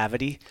had a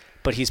cavity,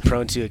 but he's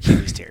prone to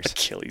Achilles tears.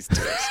 Achilles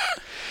tears.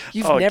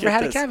 You've never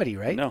had a cavity,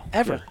 right? No.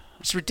 Ever. Yeah.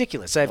 It's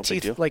ridiculous. I have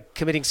teeth like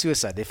committing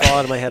suicide. They fall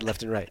out of my head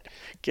left and right.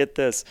 Get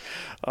this.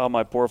 Oh,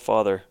 my poor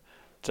father.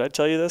 Did I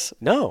tell you this?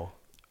 No.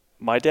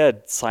 My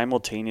dad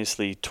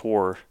simultaneously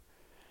tore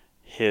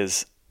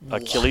his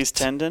Achilles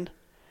tendon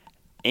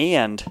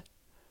and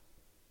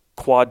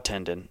quad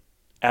tendon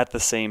at the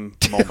same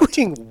moment.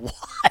 Doing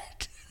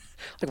what?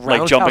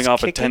 Like jumping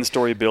off a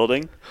 10-story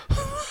building,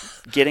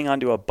 getting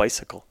onto a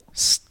bicycle.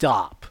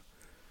 Stop.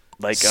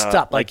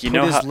 Stop. Like you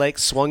know how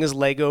swung his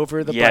leg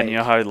over the bike. Yeah, and you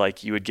know how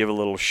you would give a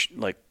little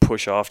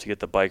push off to get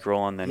the bike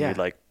rolling, and then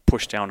you'd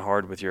push down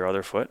hard with your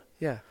other foot.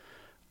 Yeah.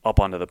 Up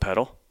onto the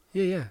pedal.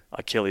 Yeah.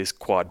 Achilles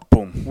quad,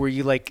 boom. Were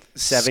you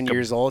 7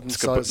 years old and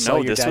saw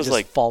your dad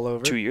just fall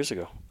over? 2 years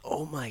ago.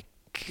 Oh my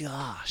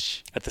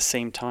gosh. At the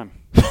same time.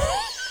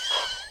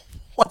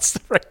 What's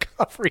the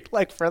recovery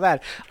like for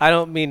that? I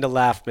don't mean to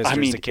laugh,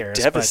 Mr. Zakaris.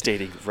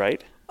 Devastating,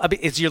 right? I mean,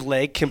 is your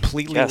leg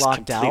completely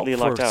locked out? Completely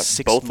locked out.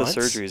 6 Both months?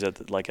 the surgeries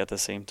at the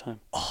same time.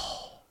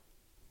 Oh.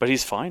 But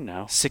he's fine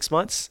now. 6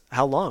 months?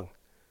 How long?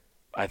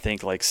 I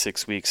think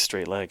 6 weeks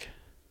straight leg.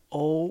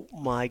 Oh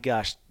my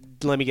gosh.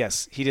 Let me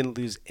guess. He didn't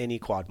lose any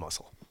quad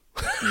muscle.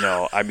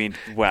 No, I mean,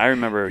 when I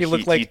remember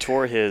he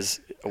tore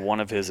one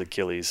of his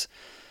Achilles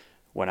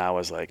when I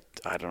was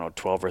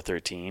 12 or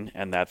 13,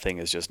 and that thing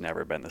has just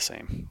never been the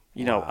same.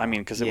 You know, I mean,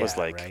 because it was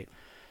right.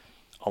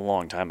 A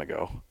long time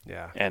ago.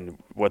 Yeah. And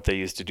what they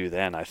used to do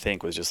then, I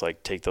think, was just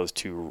take those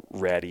two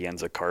ratty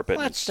ends of carpet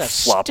and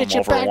just flop them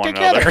over one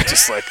another.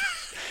 Just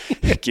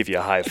give you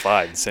a high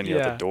five and send you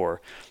out the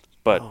door.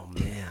 But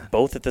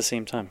both at the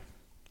same time.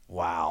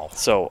 Wow.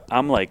 So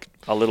I'm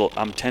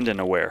tendon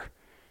aware.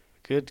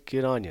 Good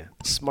on you.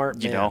 Smart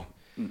man. You know?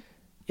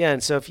 Yeah,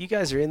 and so if you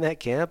guys are in that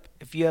camp,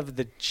 if you have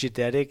the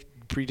genetic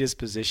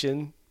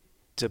predisposition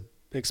to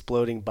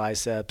exploding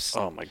biceps.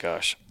 Oh my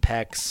gosh.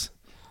 Pecs.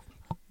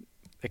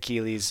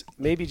 Achilles,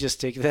 maybe just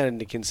take that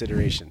into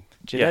consideration.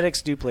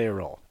 Genetics do play a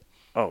role.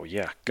 Oh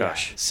yeah,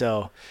 gosh. Yeah.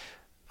 So,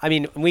 I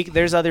mean,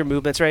 there's other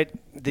movements, right,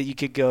 that you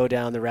could go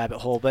down the rabbit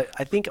hole. But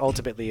I think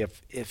ultimately,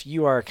 if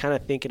you are kind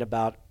of thinking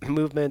about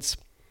movements,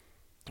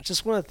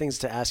 just one of the things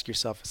to ask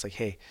yourself is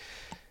hey,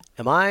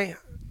 am I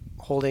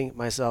holding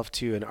myself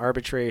to an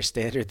arbitrary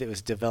standard that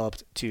was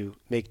developed to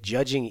make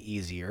judging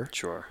easier?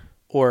 Sure.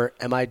 Or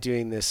am I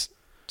doing this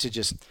to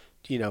just,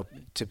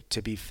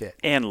 to be fit?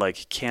 And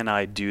can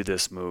I do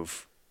this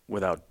move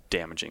without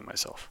damaging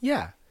myself?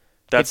 Yeah.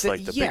 That's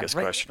like the biggest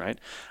question, right?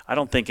 I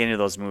don't think any of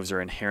those moves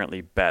are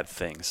inherently bad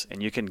things,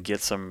 and you can get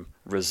some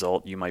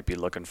result you might be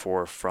looking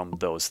for from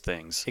those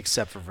things.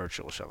 Except for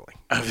virtual shoveling.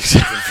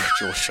 Except for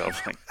virtual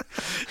shoveling.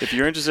 If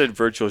you're interested in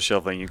virtual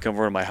shoveling, you come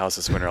over to my house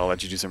this winter. I'll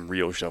let you do some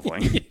real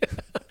shoveling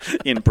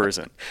in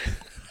person.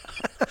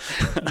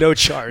 No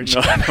charge.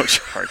 No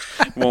charge.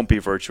 It won't be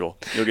virtual.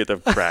 You'll get the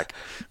crack.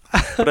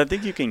 But I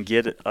think you can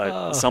get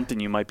something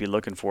you might be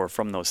looking for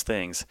from those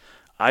things.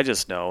 I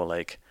just know,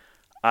 like,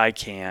 I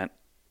can't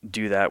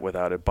do that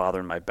without it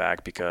bothering my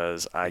back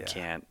because I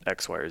can't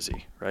X, Y, or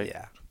Z, right?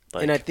 Yeah.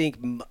 Like, and I think,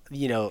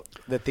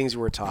 the things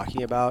we're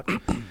talking about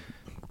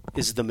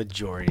is the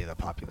majority of the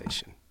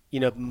population.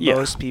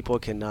 Most people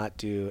cannot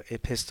do a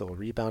pistol,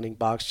 rebounding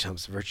box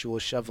jumps, virtual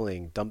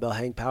shoveling, dumbbell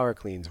hang power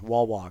cleans,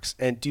 wall walks,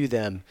 and do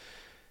them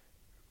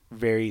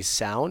very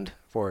sound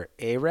for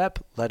a rep,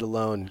 let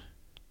alone,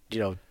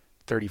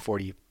 30,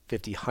 40,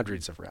 50,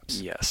 hundreds of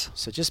reps. Yes.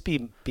 So just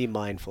be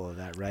mindful of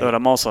that, right? But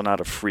I'm also not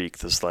a freak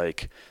that's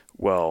like,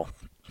 well,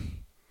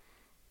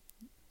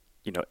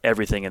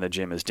 everything in the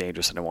gym is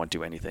dangerous and I won't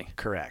do anything.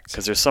 Correct.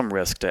 Because there's some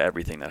risk to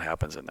everything that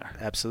happens in there.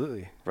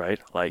 Absolutely. Right?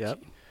 Like,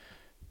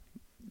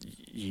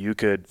 you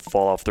could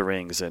fall off the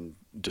rings and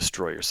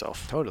destroy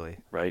yourself. Totally.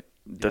 Right?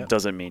 That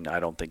doesn't mean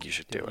I don't think you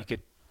should do it. You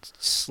could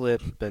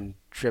slip and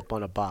trip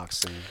on a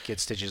box and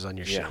get stitches on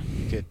your shin.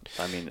 You could.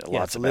 I mean,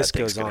 lots of bad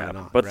things could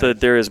happen. But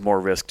there is more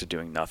risk to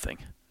doing nothing.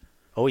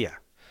 Oh,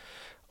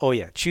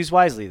 yeah. Choose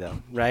wisely,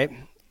 though, right?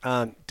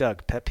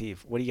 Doug, pet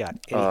peeve. What do you got?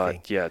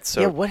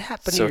 Anything? What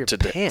happened to your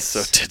pants?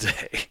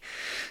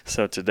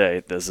 So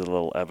today, there's a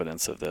little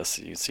evidence of this.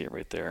 You see it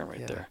right there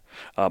and there.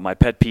 My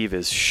pet peeve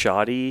is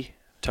shoddy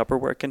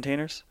Tupperware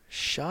containers.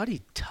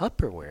 Shoddy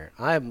Tupperware?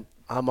 I'm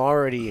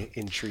already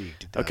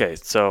intrigued, Doug. Okay,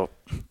 so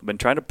I've been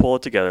trying to pull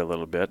it together a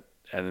little bit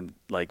and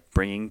like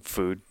bringing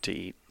food to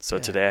eat. So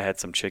today I had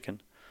some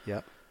chicken.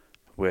 Yep.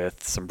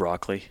 With some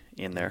broccoli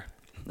in there.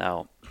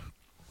 Now,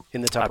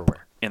 in the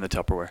Tupperware.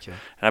 Okay.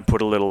 And I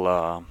put a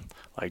little,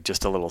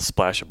 just a little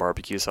splash of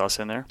barbecue sauce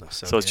in there.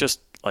 So it's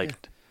just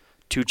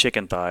 2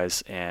 chicken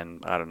thighs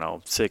and,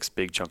 6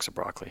 big chunks of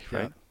broccoli,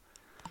 right?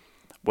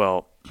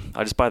 Well,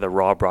 I just buy the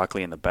raw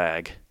broccoli in the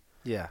bag.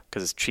 Yeah.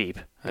 Because it's cheap.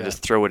 I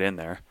just throw it in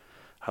there.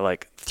 I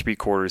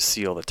 3/4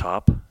 seal the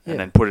top and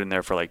then put it in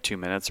there for 2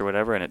 minutes or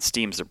whatever, and it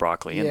steams the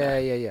broccoli in there.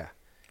 Yeah.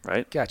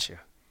 Right? Gotcha.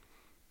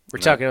 We're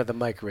talking about the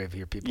microwave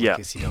here, people, in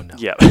case you don't know.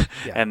 Yeah.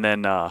 And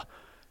then,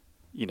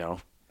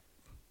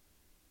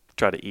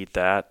 try to eat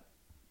that.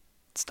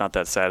 It's not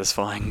that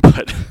satisfying,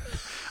 but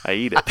I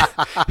eat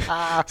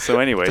it. So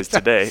anyways,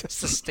 today.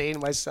 Sustain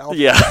myself.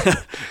 Yeah.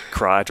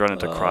 Trying not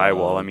to cry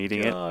while I'm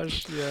eating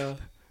it. Yeah.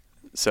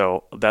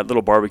 So that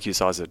little barbecue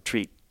sauce is a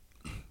treat.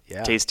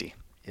 Yeah. Tasty.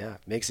 Yeah.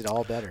 Makes it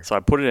all better. So I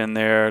put it in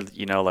there,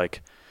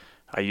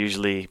 I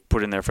usually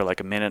put it in there for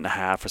a minute and a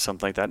half or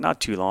something like that.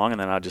 Not too long.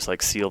 And then I'll just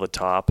seal the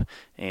top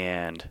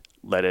and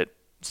let it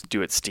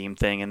do its steam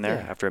thing in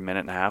there after a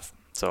minute and a half.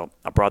 So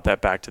I brought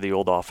that back to the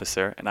old office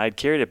there, and I had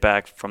carried it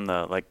back from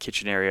the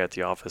kitchen area at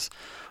the office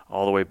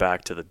all the way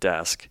back to the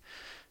desk,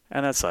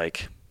 and that's a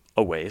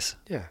ways.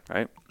 Yeah.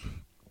 Right.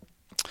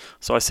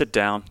 So I sit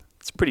down.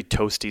 It's pretty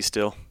toasty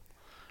still.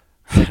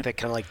 That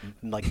kind of like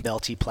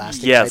melty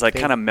plastic. Yeah, it's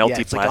kind of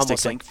melty plastic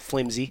almost thing.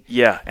 Flimsy.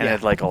 Yeah, and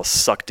it all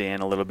sucked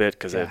in a little bit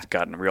because it had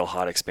gotten real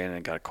hot, expanded,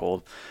 and got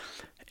cold.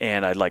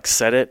 And I'd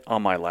set it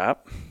on my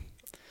lap,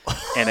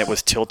 and it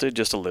was tilted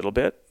just a little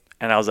bit,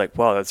 and I was like,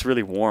 "Wow, that's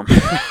really warm."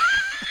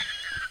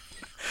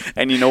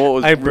 And you know what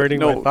was I'm burning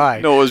my thigh.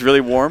 No, what was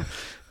really warm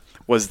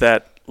was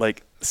that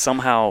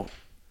somehow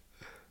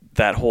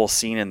that whole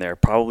scene in there,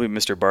 probably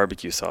Mr.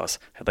 Barbecue Sauce,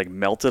 had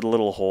melted a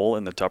little hole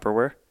in the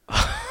Tupperware.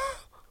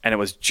 And it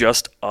was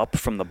just up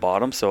from the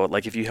bottom. So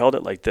if you held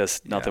it like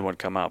this, nothing would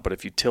come out. But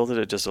if you tilted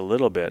it just a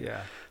little bit,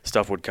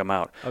 stuff would come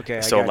out.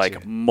 Okay. So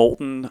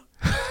molten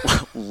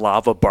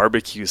lava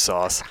barbecue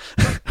sauce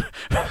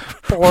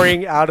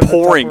pouring out of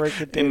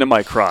the into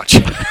my crotch.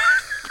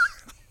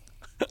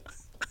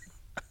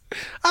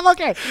 I'm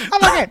okay.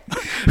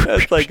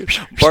 That's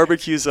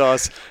barbecue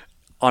sauce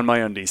on my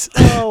undies.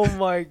 Oh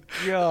my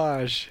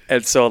gosh.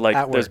 And so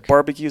there's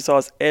barbecue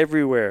sauce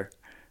everywhere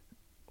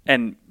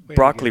and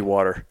broccoli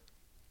water.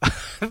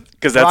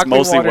 Because that's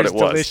mostly what it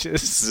was.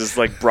 Delicious. It's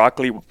just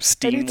broccoli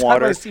steam Anytime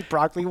water, I see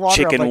broccoli water,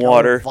 chicken I'm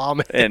water,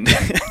 vomit. and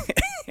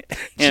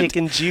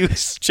chicken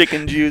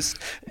juice,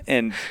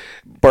 and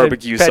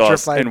barbecue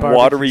sauce, and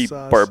watery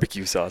sauce.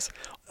 Barbecue sauce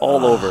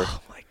all over.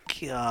 Oh my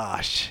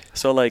gosh!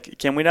 So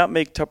can we not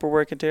make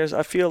Tupperware containers?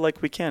 I feel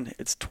like we can.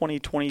 It's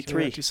 2023. Can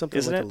we do something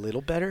isn't it? A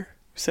little better?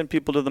 Send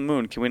people to the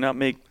moon. Can we not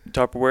make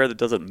Tupperware that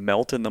doesn't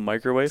melt in the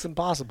microwave? It's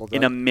impossible. Doug.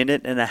 In a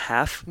minute and a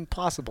half.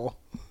 Impossible.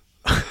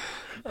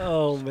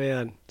 Oh,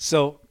 man.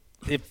 So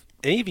if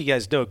any of you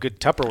guys know a good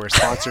Tupperware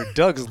sponsor,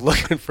 Doug's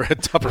looking for a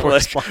Tupperware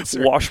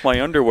sponsor. Wash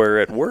my underwear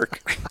at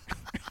work.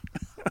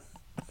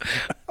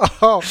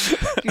 Oh,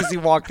 because he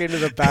walked into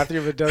the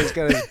bathroom and Doug's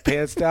got his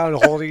pants down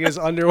holding his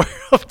underwear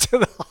up to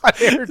the hot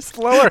air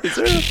blower.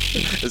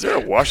 Is there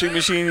a washing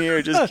machine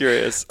here? Just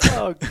curious.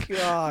 Oh,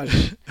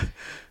 gosh.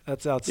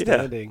 That's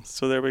outstanding. Yeah.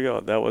 So there we go.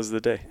 That was the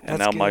day. And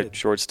now my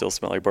shorts still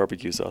smell like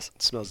barbecue sauce.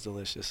 It smells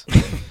delicious.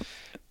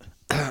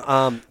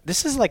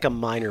 This is like a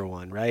minor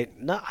one, right?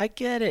 No, I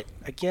get it.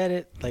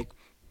 Like,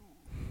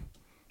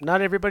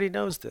 not everybody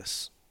knows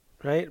this,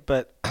 right?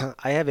 But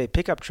I have a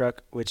pickup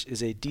truck, which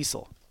is a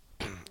diesel.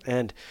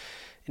 And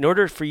in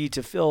order for you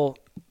to fill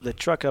the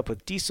truck up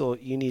with diesel,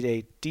 you need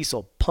a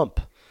diesel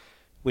pump,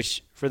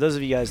 which for those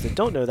of you guys that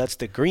don't know, that's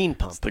the green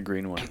pump. It's the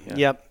green one. Yeah.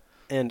 Yep.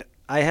 And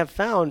I have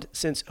found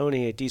since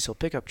owning a diesel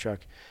pickup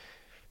truck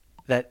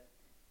that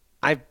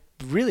I've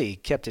really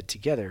kept it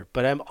together,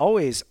 but I'm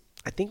always,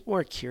 I think,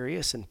 more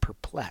curious and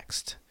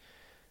perplexed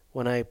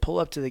when I pull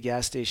up to the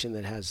gas station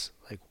that has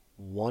like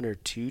 1 or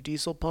 2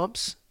 diesel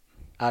pumps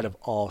out of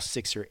all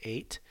 6 or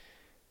 8,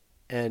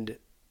 and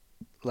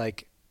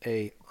like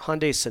a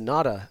Hyundai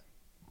Sonata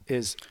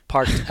is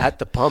parked at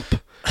the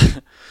pump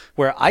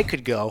where I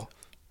could go,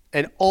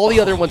 and all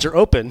the other ones are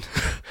open,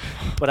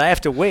 but I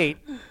have to wait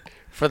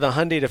for the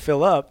Hyundai to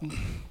fill up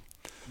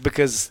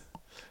because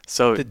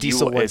the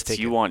diesel one's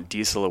taken. You want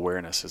diesel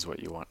awareness is what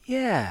you want.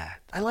 Yeah,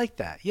 I like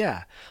that.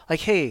 Yeah.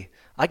 Like, hey,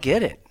 I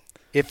get it.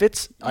 If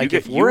it's like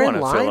if you we're want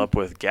in to line, fill up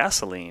with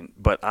gasoline,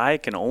 but I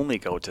can only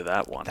go to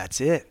that one.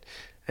 That's it.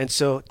 And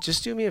so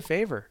just do me a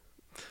favor.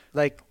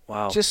 Like,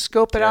 just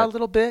scope it out a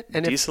little bit.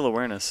 And diesel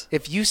awareness.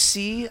 If you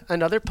see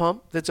another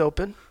pump that's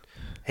open,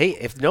 hey,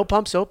 if no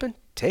pump's open,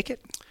 take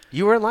it.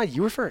 You were in line.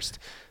 You were first.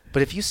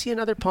 But if you see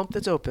another pump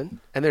that's open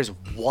and there's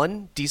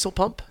 1 diesel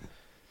pump,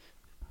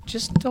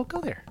 just don't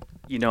go there.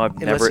 You know,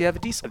 unless you have a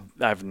diesel.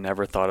 I've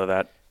never thought of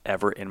that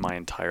ever in my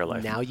entire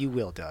life. Now you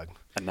will, Doug.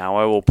 And now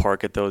I will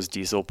park at those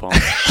diesel pumps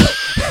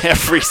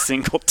every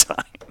single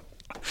time.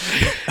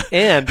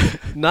 And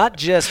not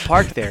just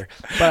park there,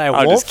 but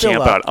I'll just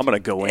camp out. I'm going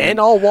to go in. And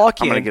I'll walk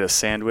in. I'm going to get a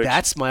sandwich.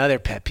 That's my other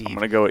pet peeve. I'm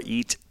going to go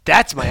eat.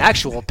 That's my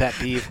actual pet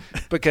peeve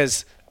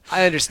because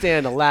I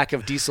understand a lack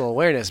of diesel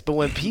awareness. But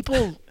when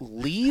people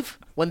leave,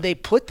 when they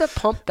put the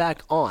pump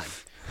back on,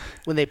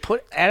 when they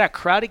put at a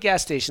crowded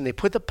gas station, they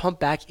put the pump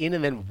back in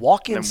and then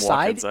walk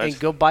inside and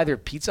go buy their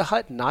Pizza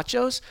Hut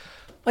nachos.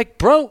 Like,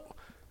 bro,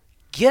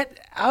 get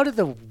out of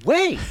the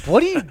way.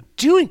 What are you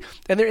doing?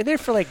 And they're in there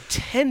for like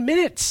 10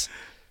 minutes.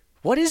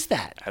 What is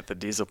that? At the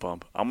diesel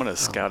pump. I'm going to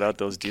scout out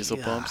those diesel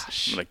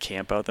pumps. I'm going to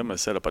camp out them. I'm going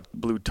to set up a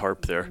blue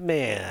tarp there.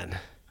 Man,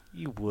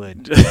 you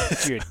would.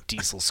 You're a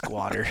diesel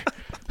squatter.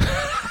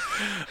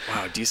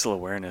 Wow, diesel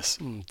awareness.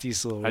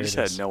 Diesel awareness.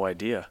 I just had no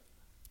idea.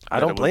 I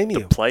don't blame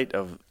you. The plight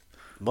of...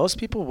 Most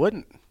people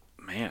wouldn't.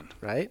 Man.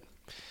 Right?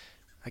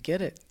 I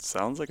get it.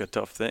 Sounds like a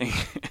tough thing.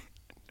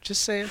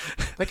 Just saying.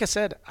 Like I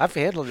said, I've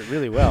handled it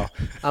really well.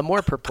 I'm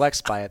more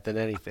perplexed by it than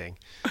anything.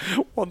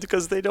 Well,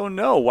 because they don't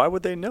know. Why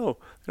would they know?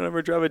 They don't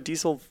ever drive a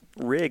diesel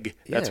rig.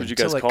 Yeah, that's what you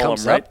guys call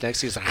them, right?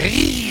 Next, he's like,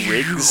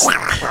 rigs.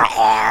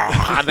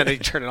 And then you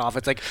turn it off.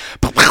 It's like,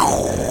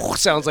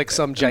 sounds like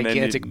some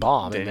gigantic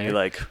bomb. Then you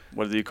like,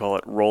 what do you call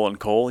it? Rolling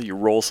coal? You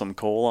roll some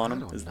coal on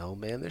them? I don't know,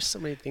 man. There's so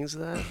many things to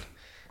that.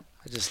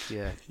 I just,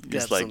 you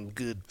just like some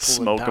good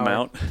smoke them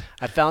out.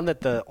 I found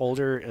that the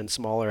older and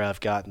smaller I've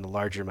gotten, the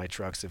larger my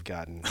trucks have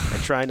gotten. I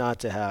try not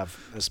to have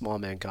a small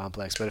man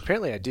complex, but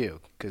apparently I do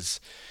because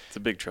it's a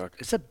big truck.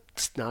 It's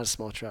not a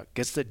small truck.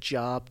 Gets the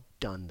job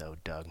done though,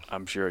 Doug.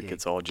 I'm sure it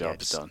gets all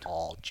jobs done.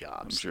 All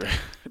jobs.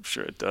 I'm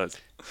sure it does.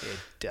 It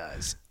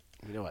does.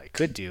 You know what I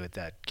could do at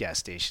that gas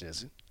station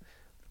is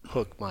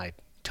hook my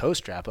tow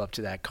strap up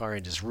to that car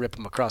and just rip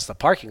them across the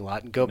parking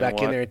lot and go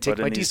back in there and take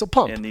my diesel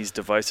pump. In these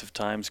divisive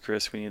times,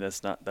 Chris,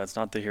 that's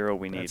not the hero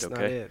we need.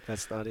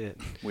 That's not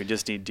it. We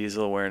just need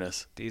diesel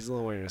awareness. Diesel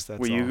awareness.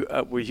 That's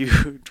all. Will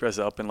you dress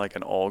up in like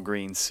an all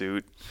green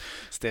suit?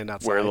 Stand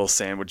outside. Wear a little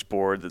sandwich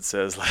board that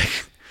says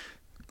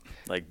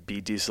like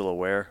be diesel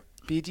aware.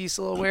 Be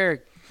diesel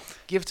aware.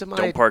 Give to my.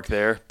 Don't park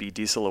there. Be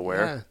diesel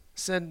aware. Yeah.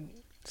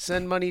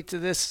 Send money to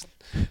this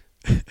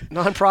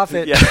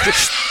nonprofit. Yeah.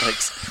 Like.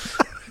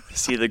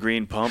 See the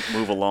green pump,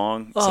 move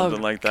along,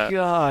 something like that. Oh,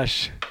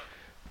 gosh.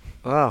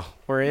 Oh,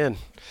 we're in.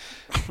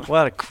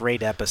 What a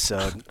great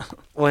episode.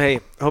 Well, hey,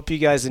 hope you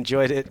guys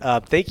enjoyed it.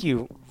 Thank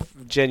you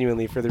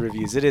genuinely for the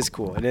reviews. It is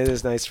cool, and it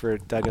is nice for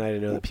Doug and I to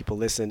know that people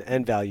listen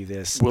and value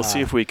this. We'll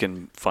see if we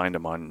can find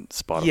them on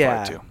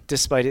Spotify, too.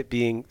 Despite it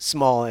being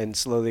small and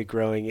slowly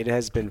growing, it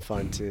has been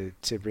fun to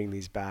bring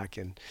these back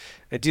and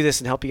do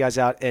this and help you guys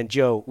out. And,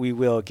 Joe, we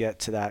will get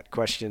to that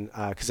question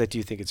because I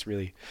do think it's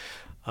really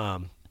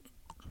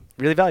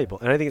really valuable.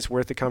 And I think it's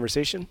worth the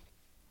conversation.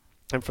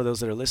 And for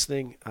those that are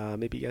listening,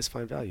 maybe you guys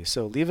find value.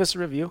 So leave us a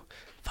review,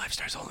 5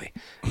 stars only.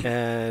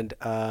 And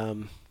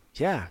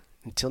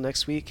until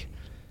next week,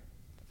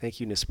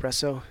 thank you,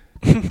 Nespresso.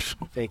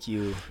 Thank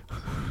you,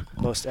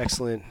 most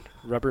excellent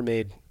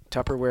Rubbermaid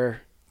Tupperware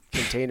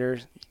container.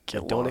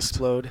 Don't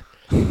explode.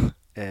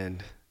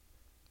 And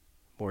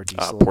more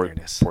diesel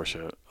awareness.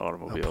 Porsche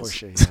automobiles.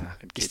 Porsche, yeah.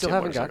 You still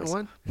haven't gotten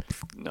one?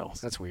 No.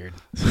 That's weird.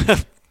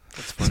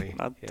 That's funny.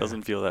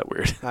 Doesn't feel that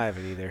weird. I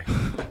haven't either.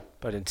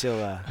 But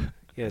until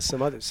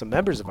some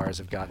members of ours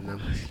have gotten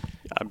them.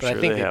 I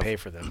think they pay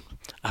for them.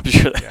 I'm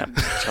sure they have.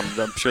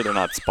 I'm sure they're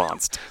not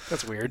sponsored.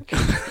 That's weird.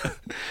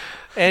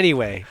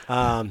 Anyway,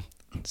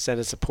 send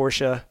us a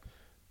Porsche,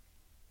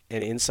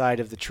 and inside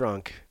of the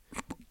trunk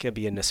can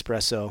be a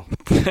Nespresso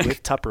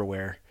with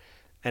Tupperware,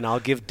 and I'll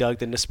give Doug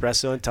the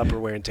Nespresso and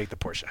Tupperware and take the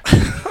Porsche.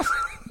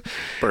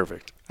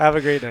 Perfect. Have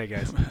a great night,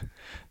 guys.